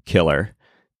killer.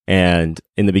 And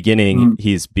in the beginning,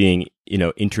 he's being,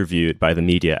 interviewed by the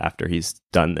media after he's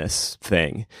done this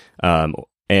thing.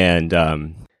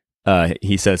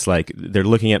 He says like, they're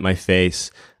looking at my face.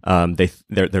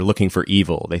 They're looking for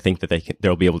evil. They think that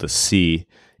they'll be able to see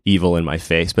evil in my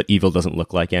face, but evil doesn't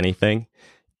look like anything.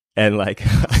 And like,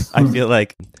 I feel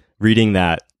like reading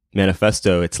that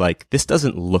manifesto, it's like, this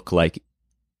doesn't look like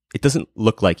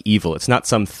evil. It's not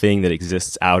something that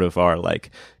exists out of our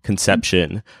like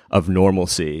conception of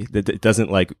normalcy. That it doesn't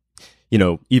like,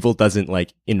 evil doesn't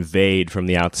like invade from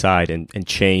the outside and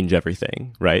change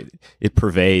everything, right? It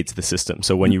pervades the system.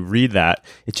 So when you read that,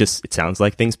 it sounds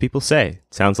like things people say.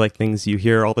 It sounds like things you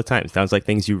hear all the time. It sounds like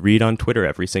things you read on Twitter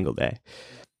every single day.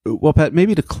 Well, Pat,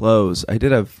 maybe to close, I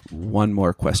did have one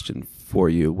more question for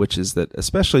you, which is that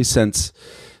especially since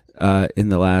in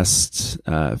the last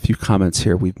few comments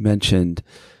here, we've mentioned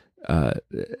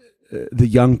the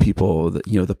young people,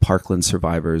 the Parkland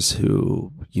survivors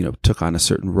who, took on a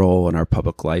certain role in our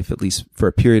public life, at least for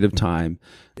a period of time.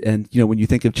 And, when you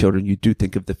think of children, you do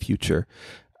think of the future.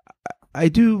 I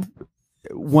do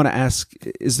want to ask,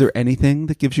 is there anything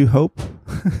that gives you hope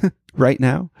right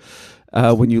now?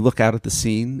 When you look out at the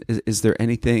scene, is there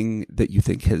anything that you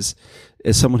think as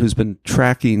someone who's been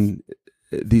tracking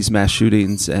these mass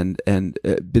shootings and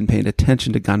been paying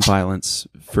attention to gun violence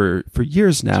for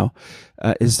years now,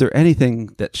 is there anything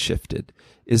that shifted?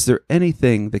 Is there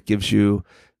anything that gives you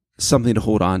something to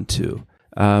hold on to?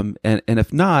 And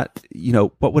if not,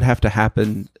 what would have to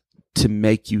happen to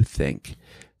make you think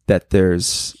that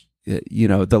there's,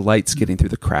 the light's getting through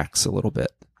the cracks a little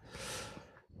bit?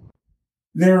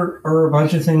 There are a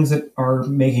bunch of things that are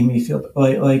making me feel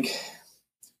like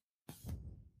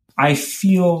I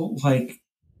feel like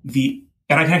and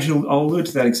I'll allude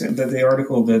to that example, the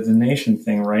article, the Nation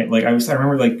thing, right? Like I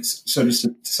remember like, so just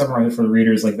to summarize it for the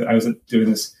readers, like I was doing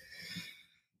this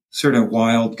sort of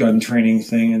wild gun training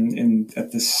thing and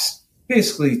at this,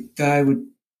 basically I would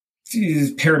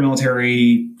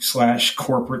paramilitary /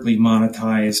 corporately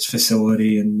monetized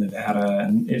facility in Nevada,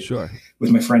 and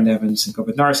with my friend Evan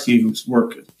Sinko-Bednarski, whose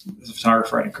work as a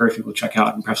photographer I'd encourage people to check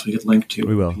out, and perhaps we could link to.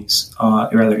 We will. Piece.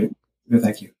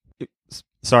 Thank you.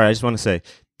 Sorry, I just want to say,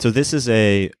 so this is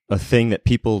a thing that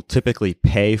people typically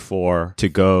pay for to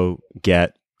go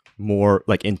get more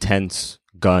like intense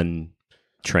gun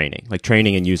training, like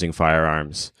training and using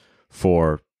firearms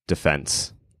for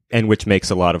defense, and which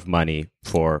makes a lot of money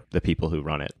for the people who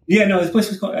run it. Yeah, no, this place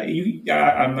is called,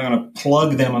 I'm not going to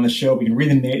plug them on the show, but you can read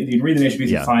the nation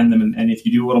piece and find them, and if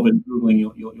you do a little bit of Googling,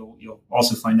 you'll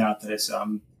also find out that it's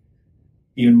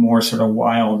even more sort of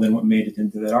wild than what made it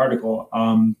into that article.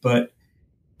 But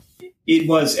it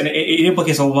was, and it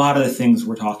implicates a lot of the things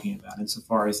we're talking about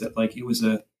insofar as that, like, it was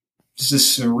just a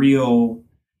surreal,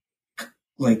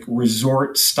 like,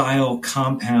 resort style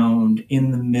compound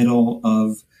in the middle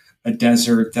of a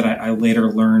desert that I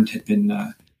later learned had been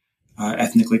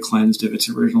ethnically cleansed of its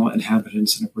original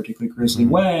inhabitants in a particularly grisly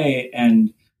way,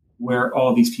 and where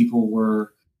all these people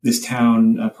were, this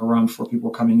town, Pahrump, where people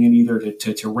were coming in either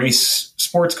to race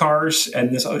sports cars,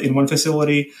 and this in one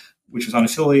facility, which was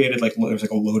unaffiliated, like there was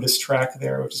like a Lotus track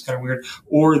there, which is kind of weird,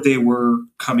 or they were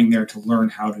coming there to learn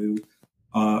how to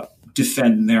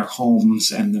defend their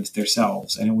homes and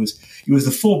themselves. And it was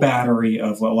the full battery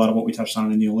of a lot of what we touched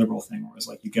on in the neoliberal thing, where it's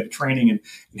like you get a training and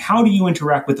how do you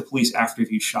interact with the police after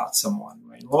you shot someone,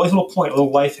 right? All these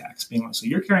little life hacks being like, so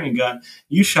you're carrying a gun,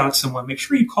 you shot someone, make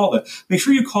sure you call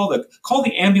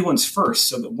the ambulance first,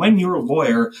 so that when your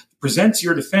lawyer presents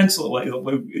your defense,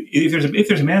 if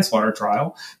there's a manslaughter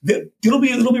trial, it'll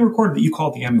be recorded that you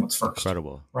called the ambulance first.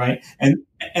 Incredible, right? And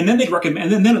then they'd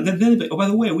recommend, and then oh, by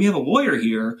the way, we have a lawyer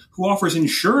here who offers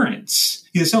insurance.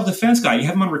 He's a self-defense guy. You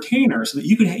have him on retainer so that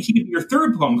he could be your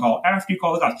third phone call after you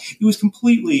call the cops. It was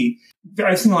completely.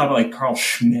 I've seen a lot of like Carl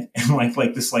Schmitt and like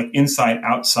this like inside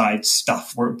outside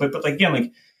stuff. But again,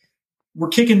 like we're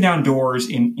kicking down doors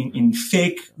in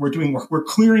fake. We're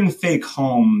clearing fake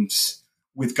homes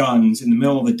with guns in the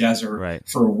middle of the desert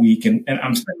for a week, and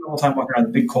I'm spending the whole time walking around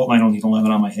with a big Colt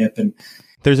 911 on my hip. And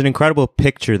there's an incredible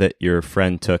picture that your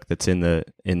friend took that's in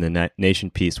the Nation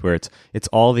piece where it's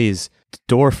all these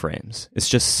door frames. It's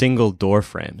just single door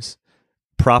frames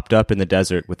propped up in the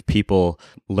desert with people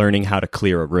learning how to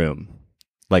clear a room,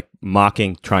 like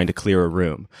trying to clear a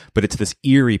room. But it's this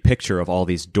eerie picture of all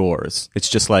these doors. It's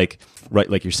just like, right,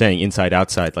 like you're saying, inside,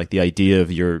 outside, like the idea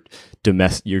of your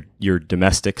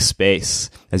domestic space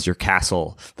as your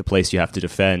castle, the place you have to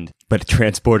defend, but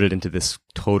transported into this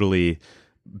totally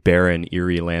barren,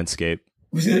 eerie landscape.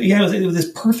 Yeah, it was this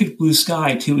perfect blue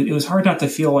sky too. It was hard not to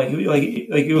feel like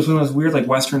it was one of those weird like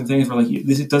Western things where like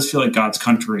it does feel like God's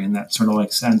country in that sort of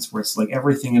like sense where it's like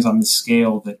everything is on the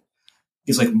scale that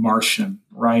is like Martian,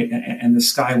 right? And the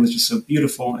sky was just so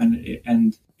beautiful,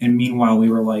 and meanwhile we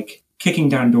were like kicking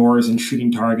down doors and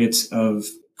shooting targets of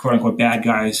quote unquote bad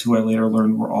guys who I later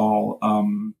learned were all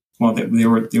they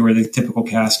were the typical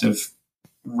cast of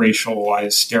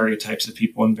racialized stereotypes of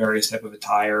people in various type of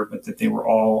attire, but that they were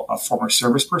all former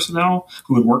service personnel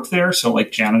who had worked there. So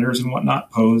like janitors and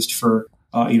whatnot posed for,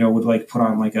 would like put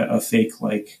on like a fake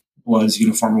like Bloods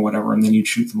uniform or whatever, and then you'd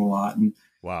shoot them a lot. And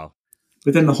wow.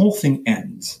 But then the whole thing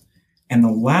ends. And the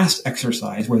last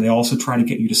exercise where they also try to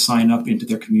get you to sign up into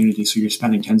their community. So you're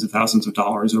spending tens of thousands of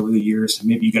dollars over the years. So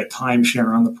maybe you get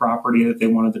timeshare on the property that they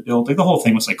wanted to build. Like the whole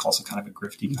thing was like also kind of a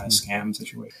grifty kind of scam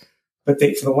situation. But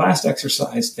for the last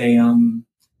exercise, they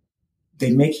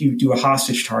make you do a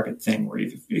hostage target thing where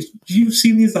you've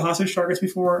seen the hostage targets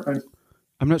before?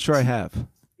 I'm not sure I have.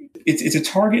 It's a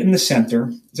target in the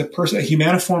center. It's a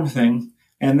humaniform thing.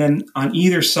 And then on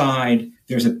either side,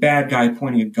 there's a bad guy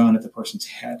pointing a gun at the person's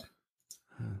head.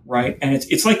 Right. And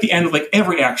it's like the end of like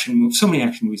every action move. So many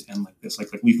action movies end like this, like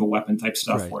Lethal Weapon type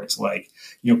stuff, where it's like,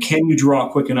 can you draw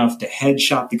quick enough to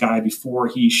headshot the guy before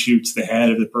he shoots the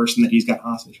head of the person that he's got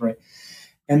hostage, right?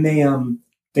 And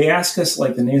they ask us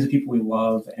like the names of people we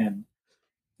love and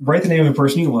write the name of the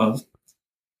person you love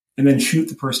and then shoot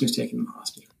the person who's taking them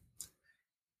hostage.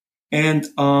 And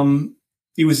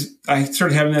I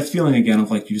started having that feeling again of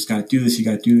like, you just got to do this. You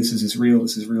got to do this. This is real.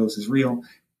 This is real. This is real.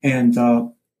 And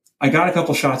I got a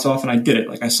couple shots off and I did it.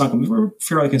 Like I sunk them. We were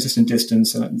fairly consistent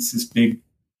distance. And it's this big,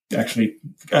 actually,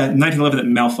 1911 that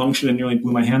malfunctioned and nearly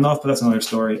blew my hand off, but that's another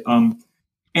story.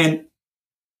 And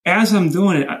as I'm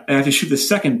doing it, I have to shoot the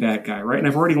second bad guy, right? And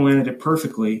I've already landed it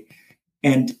perfectly.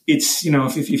 And it's,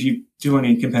 if you do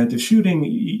any competitive shooting,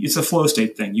 it's a flow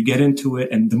state thing. You get into it,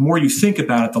 and the more you think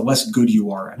about it, the less good you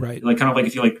are at it. Right. Like kind of like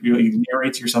if you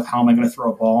narrate to yourself, how am I going to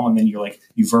throw a ball? And then you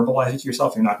verbalize it to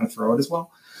yourself, you're not going to throw it as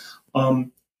well.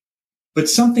 But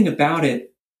something about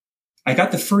it, I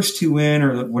got the first two in,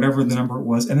 or whatever the number it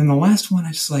was. And then the last one,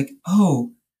 I just like,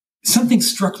 oh, something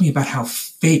struck me about how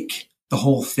fake the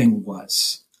whole thing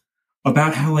was.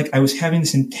 About how like I was having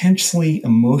this intensely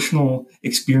emotional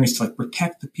experience to like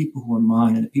protect the people who are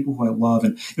mine and the people who I love.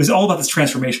 And it was all about this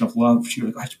transformation of love.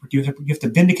 You have to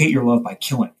vindicate your love by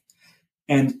killing.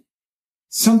 And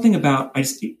something about,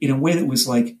 in a way that was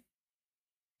like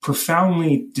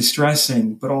profoundly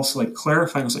distressing, but also like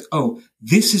clarifying, I was like, oh,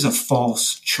 this is a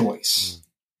false choice.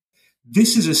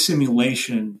 This is a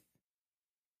simulation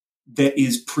that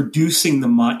is producing the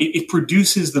mind. It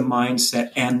produces the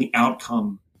mindset and the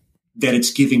outcome that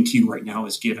it's giving to you right now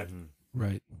is given.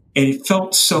 Right. And it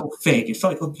felt so fake. It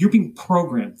felt like, look, you're being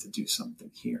programmed to do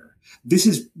something here. This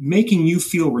is making you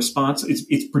feel responsible.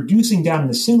 It's producing down in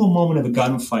a single moment of a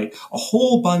gunfight a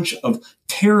whole bunch of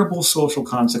terrible social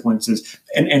consequences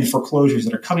and foreclosures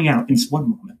that are coming out in this one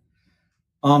moment.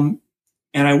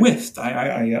 And I whiffed.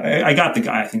 I got the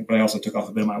guy, I think, but I also took off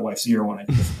a bit of my wife's ear when I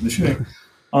did the shooting.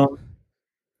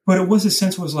 But it was a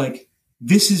sense where it was like,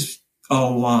 this is a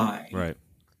lie. Right.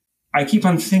 I keep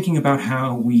on thinking about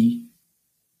how we,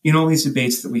 in all these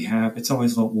debates that we have, it's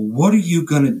always like, well, what are you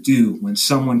going to do when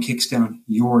someone kicks down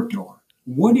your door?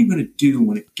 What are you going to do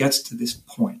when it gets to this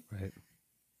point? Right.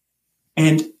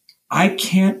 And I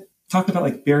can't talk about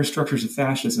like bare structures of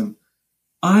fascism.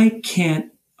 I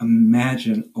can't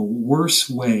imagine a worse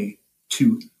way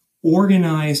to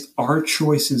organize our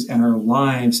choices and our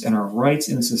lives and our rights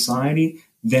in a society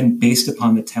than based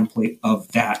upon the template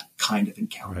of that kind of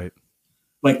encounter. Right.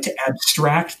 Like to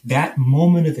abstract that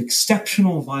moment of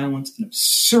exceptional violence and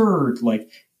absurd like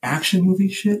action movie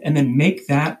shit and then make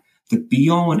that the be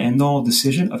all and end all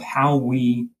decision of how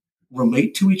we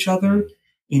relate to each other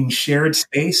in shared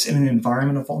space in an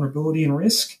environment of vulnerability and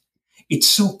risk. It's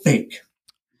so fake.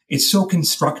 It's so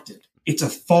constructed. It's a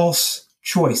false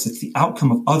choice. It's the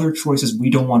outcome of other choices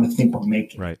we don't want to think we're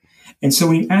making. Right. And so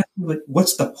when you ask me, like,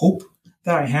 what's the hope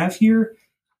that I have here?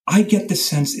 I get the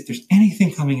sense if there's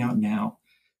anything coming out now,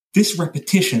 this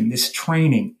repetition, this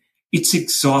training, it's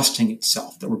exhausting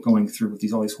itself that we're going through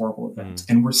with all these horrible events.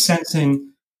 And we're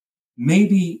sensing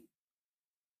maybe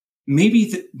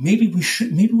we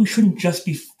shouldn't just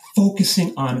be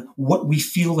focusing on what we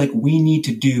feel like we need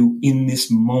to do in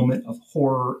this moment of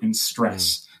horror and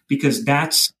stress, because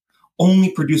that's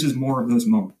only produces more of those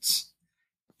moments.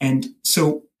 And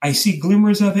so I see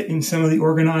glimmers of it in some of the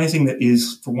organizing that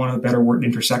is, for want of a better word,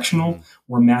 intersectional,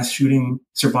 where mass shooting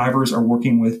survivors are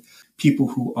working with people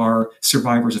who are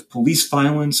survivors of police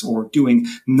violence or doing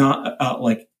not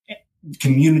like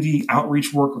community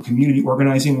outreach work or community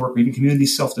organizing work or even community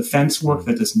self-defense work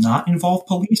that does not involve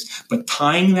police, but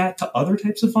tying that to other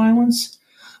types of violence,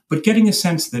 but getting a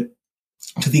sense that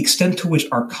to the extent to which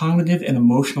our cognitive and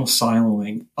emotional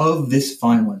siloing of this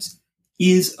violence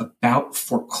is about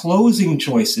foreclosing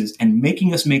choices and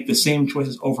making us make the same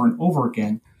choices over and over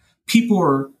again, people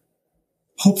are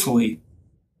hopefully,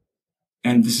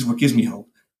 and this is what gives me hope,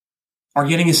 are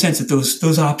getting a sense that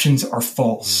those options are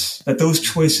false, that those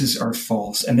choices are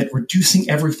false, and that reducing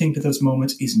everything to those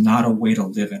moments is not a way to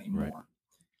live anymore. Right.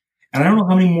 And I don't know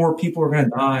how many more people are going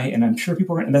to die, and I'm sure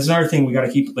people are, and that's another thing we got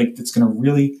to keep, like, that's going to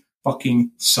really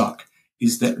fucking suck,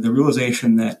 is that the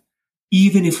realization that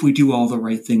even if we do all the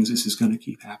right things, this is going to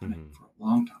keep happening for a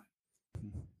long time.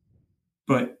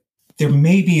 But there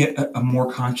may be a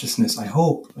more consciousness, I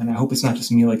hope, and I hope it's not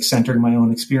just me like centering my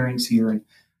own experience here and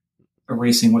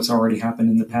erasing what's already happened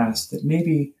in the past, that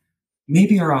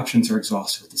maybe our options are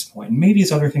exhausted at this point. And maybe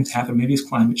as other things happen, maybe as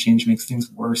climate change makes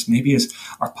things worse, maybe as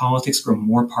our politics grow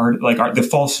more the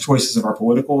false choices of our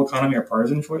political economy, our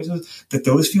partisan choices, that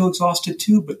those feel exhausted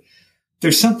too. But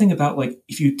there's something about, like,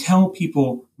 if you tell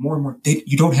people more and more,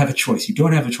 you don't have a choice, you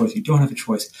don't have a choice, you don't have a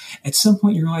choice, at some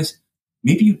point you realize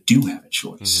maybe you do have a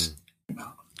choice.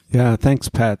 Yeah, thanks,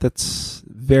 Pat. That's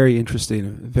very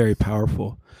interesting, very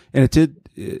powerful. And it did,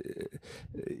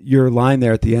 your line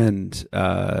there at the end,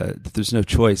 that there's no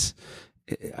choice,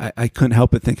 I couldn't help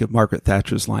but think of Margaret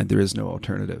Thatcher's line, there is no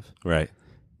alternative. Right.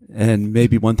 And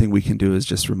maybe one thing we can do is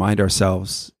just remind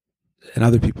ourselves and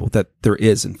other people that there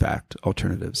is, in fact,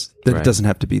 alternatives, that It doesn't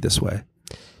have to be this way.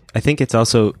 I think it's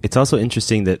also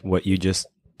interesting that what you just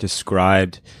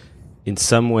described in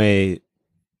some way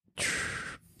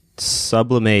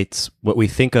sublimates what we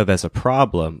think of as a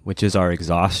problem, which is our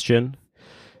exhaustion,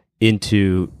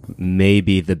 into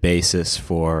maybe the basis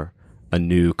for a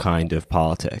new kind of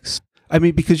politics. I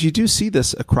mean, because you do see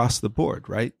this across the board,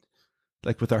 right?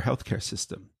 Like with our healthcare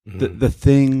system, the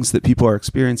things that people are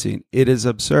experiencing, it is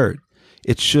absurd.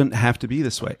 It shouldn't have to be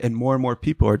this way. And more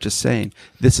people are just saying,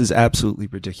 this is absolutely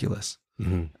ridiculous.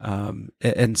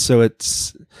 And so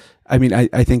it's, I mean,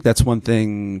 I think that's one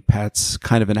thing Pat's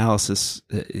kind of analysis,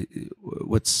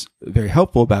 what's very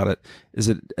helpful about it is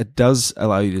it does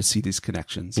allow you to see these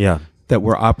connections. Yeah. That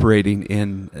we're operating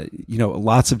in,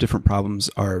 lots of different problems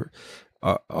are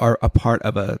a part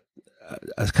of a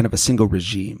kind of a single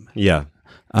regime. Yeah.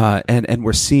 And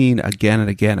we're seeing again and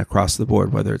again across the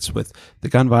board, whether it's with the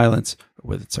gun violence, or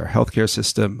whether it's our healthcare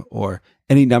system, or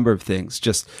any number of things,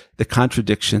 just the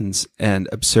contradictions and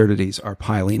absurdities are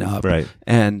piling up. Right.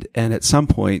 And at some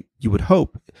point, you would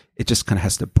hope it just kind of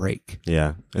has to break.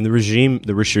 Yeah. And the regime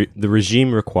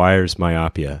requires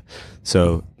myopia.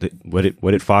 So what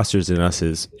it fosters in us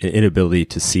is an inability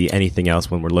to see anything else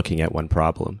when we're looking at one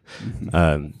problem.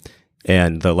 And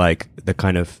the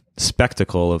kind of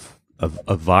spectacle of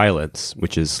violence,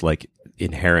 which is like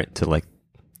inherent to like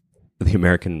the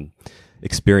American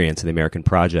experience and the American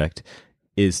project,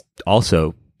 is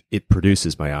also, it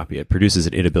produces myopia. It produces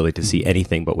an inability to see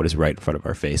anything but what is right in front of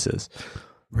our faces.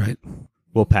 Right.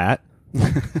 Well, Pat,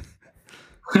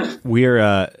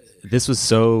 this was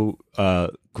so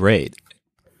great.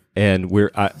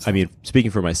 And I mean,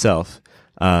 speaking for myself,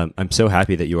 I'm so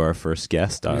happy that you are our first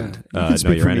guest on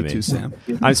Know Your Enemy. Too, Sam.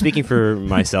 I'm speaking for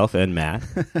myself and Matt,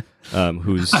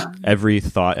 whose every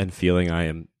thought and feeling I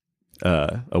am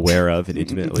aware of and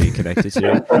intimately connected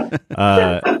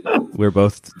to. We're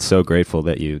both so grateful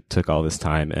that you took all this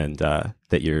time and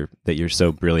that you're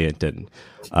so brilliant and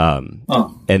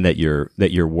that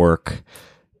your work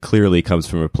clearly comes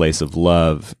from a place of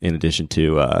love in addition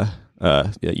to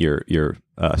your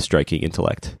striking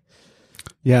intellect.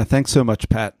 Yeah, thanks so much,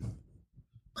 Pat.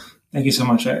 Thank you so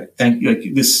much. I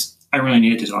really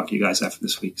needed to talk to you guys after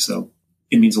this week, so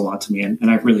it means a lot to me, and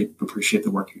I really appreciate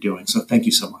the work you're doing. So thank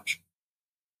you so much.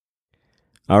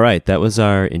 All right, that was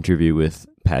our interview with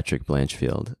Patrick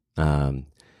Blanchfield. I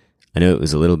know it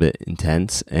was a little bit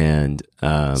intense and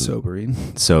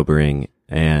sobering,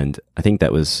 and I think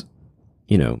that was,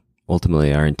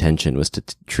 ultimately our intention was to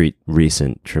treat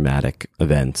recent traumatic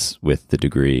events with the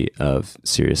degree of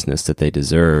seriousness that they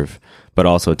deserve, but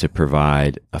also to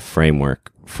provide a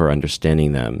framework for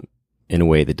understanding them in a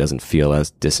way that doesn't feel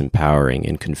as disempowering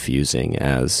and confusing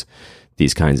as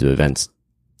these kinds of events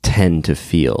tend to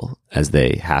feel as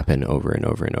they happen over and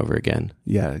over and over again.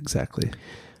 Yeah, exactly.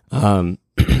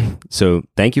 So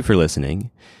thank you for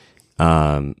listening.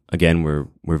 Again, we're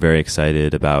very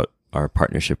excited about our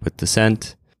partnership with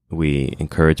Dissent. We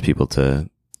encourage people to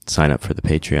sign up for the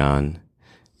Patreon,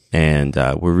 and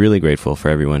we're really grateful for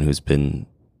everyone who's been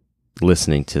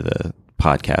listening to the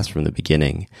podcast from the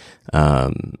beginning.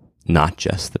 Not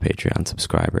just the Patreon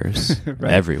subscribers,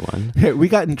 right. Everyone. We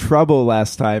got in trouble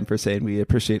last time for saying we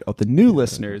appreciate all the new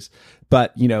listeners,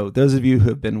 but those of you who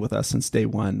have been with us since day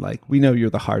one, like, we know you're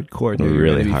the hardcore Know Your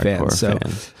Enemy fans. So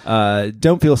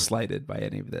don't feel slighted by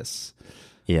any of this.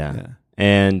 Yeah.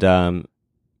 And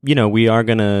we are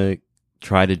going to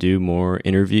try to do more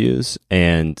interviews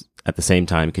and at the same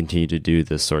time continue to do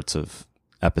the sorts of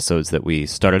episodes that we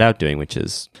started out doing, which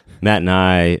is Matt and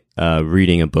I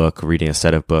reading a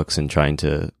set of books and trying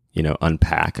to,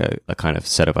 unpack a kind of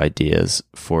set of ideas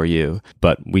for you.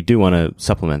 But we do want to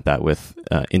supplement that with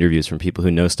interviews from people who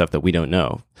know stuff that we don't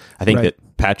know. I think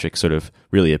that Patrick sort of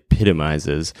really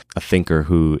epitomizes a thinker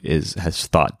who has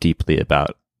thought deeply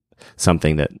about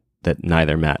something that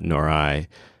neither Matt nor I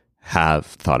have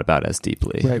thought about as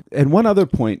deeply. Right. And one other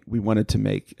point we wanted to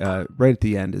make right at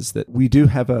the end is that we do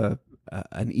have an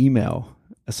email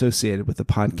associated with the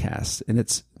podcast, and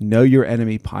it's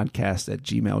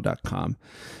knowyourenemypodcast@gmail.com.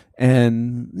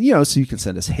 And, so you can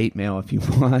send us hate mail if you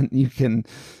want. You can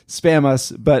spam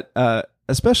us, but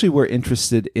especially we're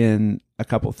interested in a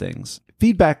couple things.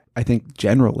 Feedback, I think,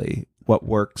 generally, what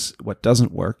works, what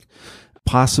doesn't work.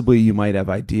 Possibly you might have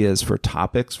ideas for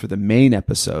topics for the main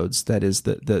episodes, that is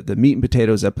the meat and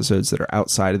potatoes episodes that are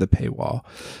outside of the paywall,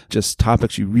 just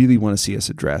topics you really want to see us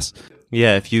address.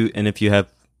 Yeah, if you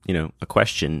have a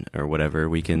question or whatever,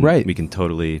 we can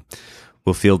totally,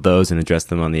 we'll field those and address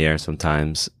them on the air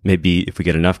sometimes. Maybe if we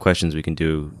get enough questions, we can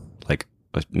do like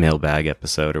a mailbag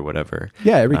episode or whatever.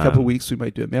 Yeah, every couple of weeks we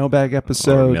might do a mailbag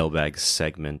episode. Or a mailbag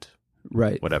segment.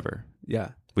 Right. Whatever. Yeah.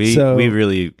 We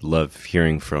really love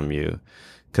hearing from you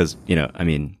because,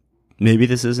 maybe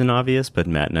this isn't obvious, but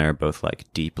Matt and I are both like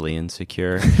deeply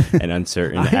insecure and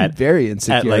uncertain. I'm very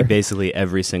insecure. At like basically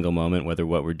every single moment, whether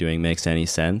what we're doing makes any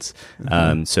sense.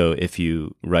 Mm-hmm. So if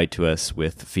you write to us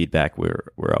with feedback,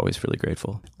 we're always really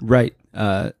grateful. Right.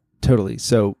 Totally.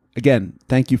 So again,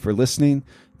 thank you for listening.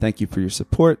 Thank you for your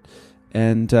support,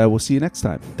 and we'll see you next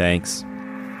time. Thanks.